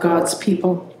all of God's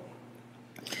people.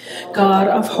 God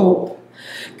of hope,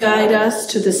 guide us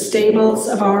to the stables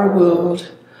of our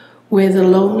world, where the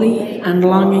lonely and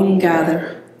longing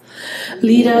gather.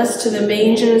 Lead us to the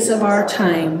mangers of our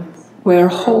time, where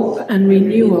hope and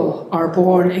renewal are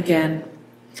born again.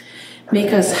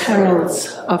 Make us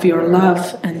heralds of your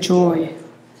love and joy.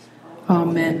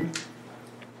 Amen.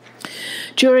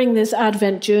 During this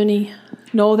Advent journey,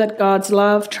 know that God's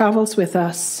love travels with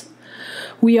us.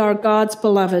 We are God's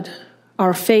beloved.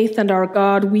 Our faith and our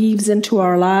God weaves into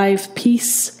our life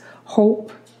peace,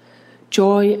 hope,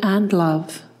 joy, and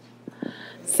love.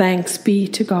 Thanks be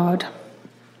to God.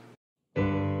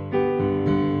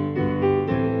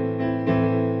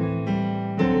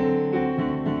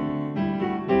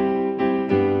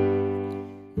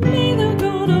 May the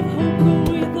God of hope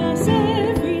go with us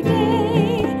every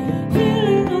day,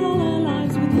 filling all our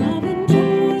lives with love and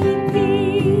joy and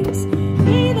peace.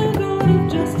 May the God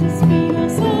of justice lead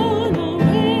us on our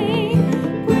way,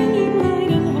 bringing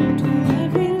light and hope to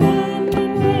every land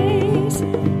and race.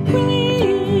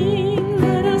 Praying,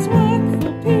 let us work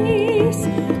for peace,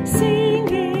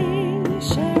 singing,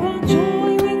 share our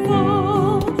joy with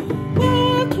all,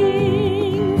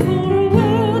 working for a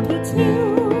world that's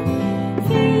new.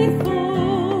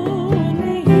 Faithful when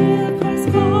we hear Christ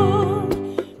call.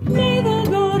 May the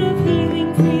God of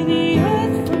healing free the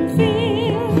earth from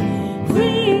fear,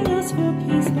 freeing us for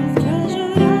peace both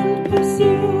treasured and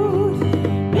pursued.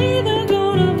 May the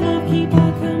God of love keep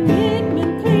our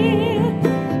commitment clear,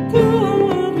 through a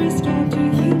world restored to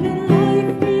human life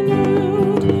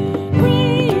renewed.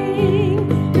 Praying,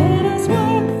 let us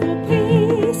work for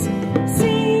peace,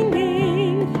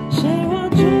 singing, share our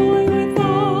joy with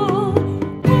all,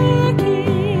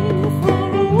 working for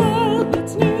a world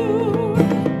that's new,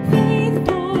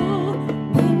 faithful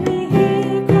when we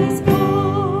hear Christ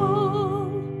call.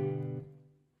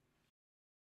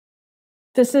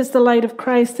 This is the light of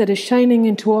Christ that is shining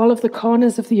into all of the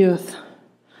corners of the earth,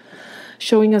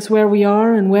 showing us where we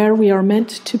are and where we are meant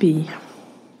to be.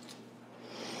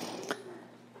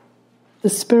 The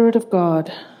Spirit of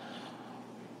God.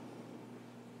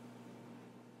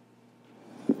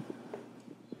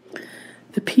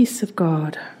 The peace of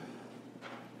God.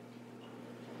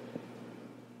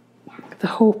 The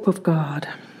hope of God.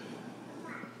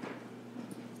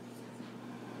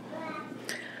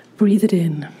 Breathe it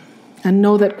in and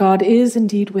know that God is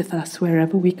indeed with us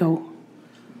wherever we go.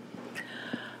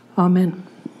 Amen.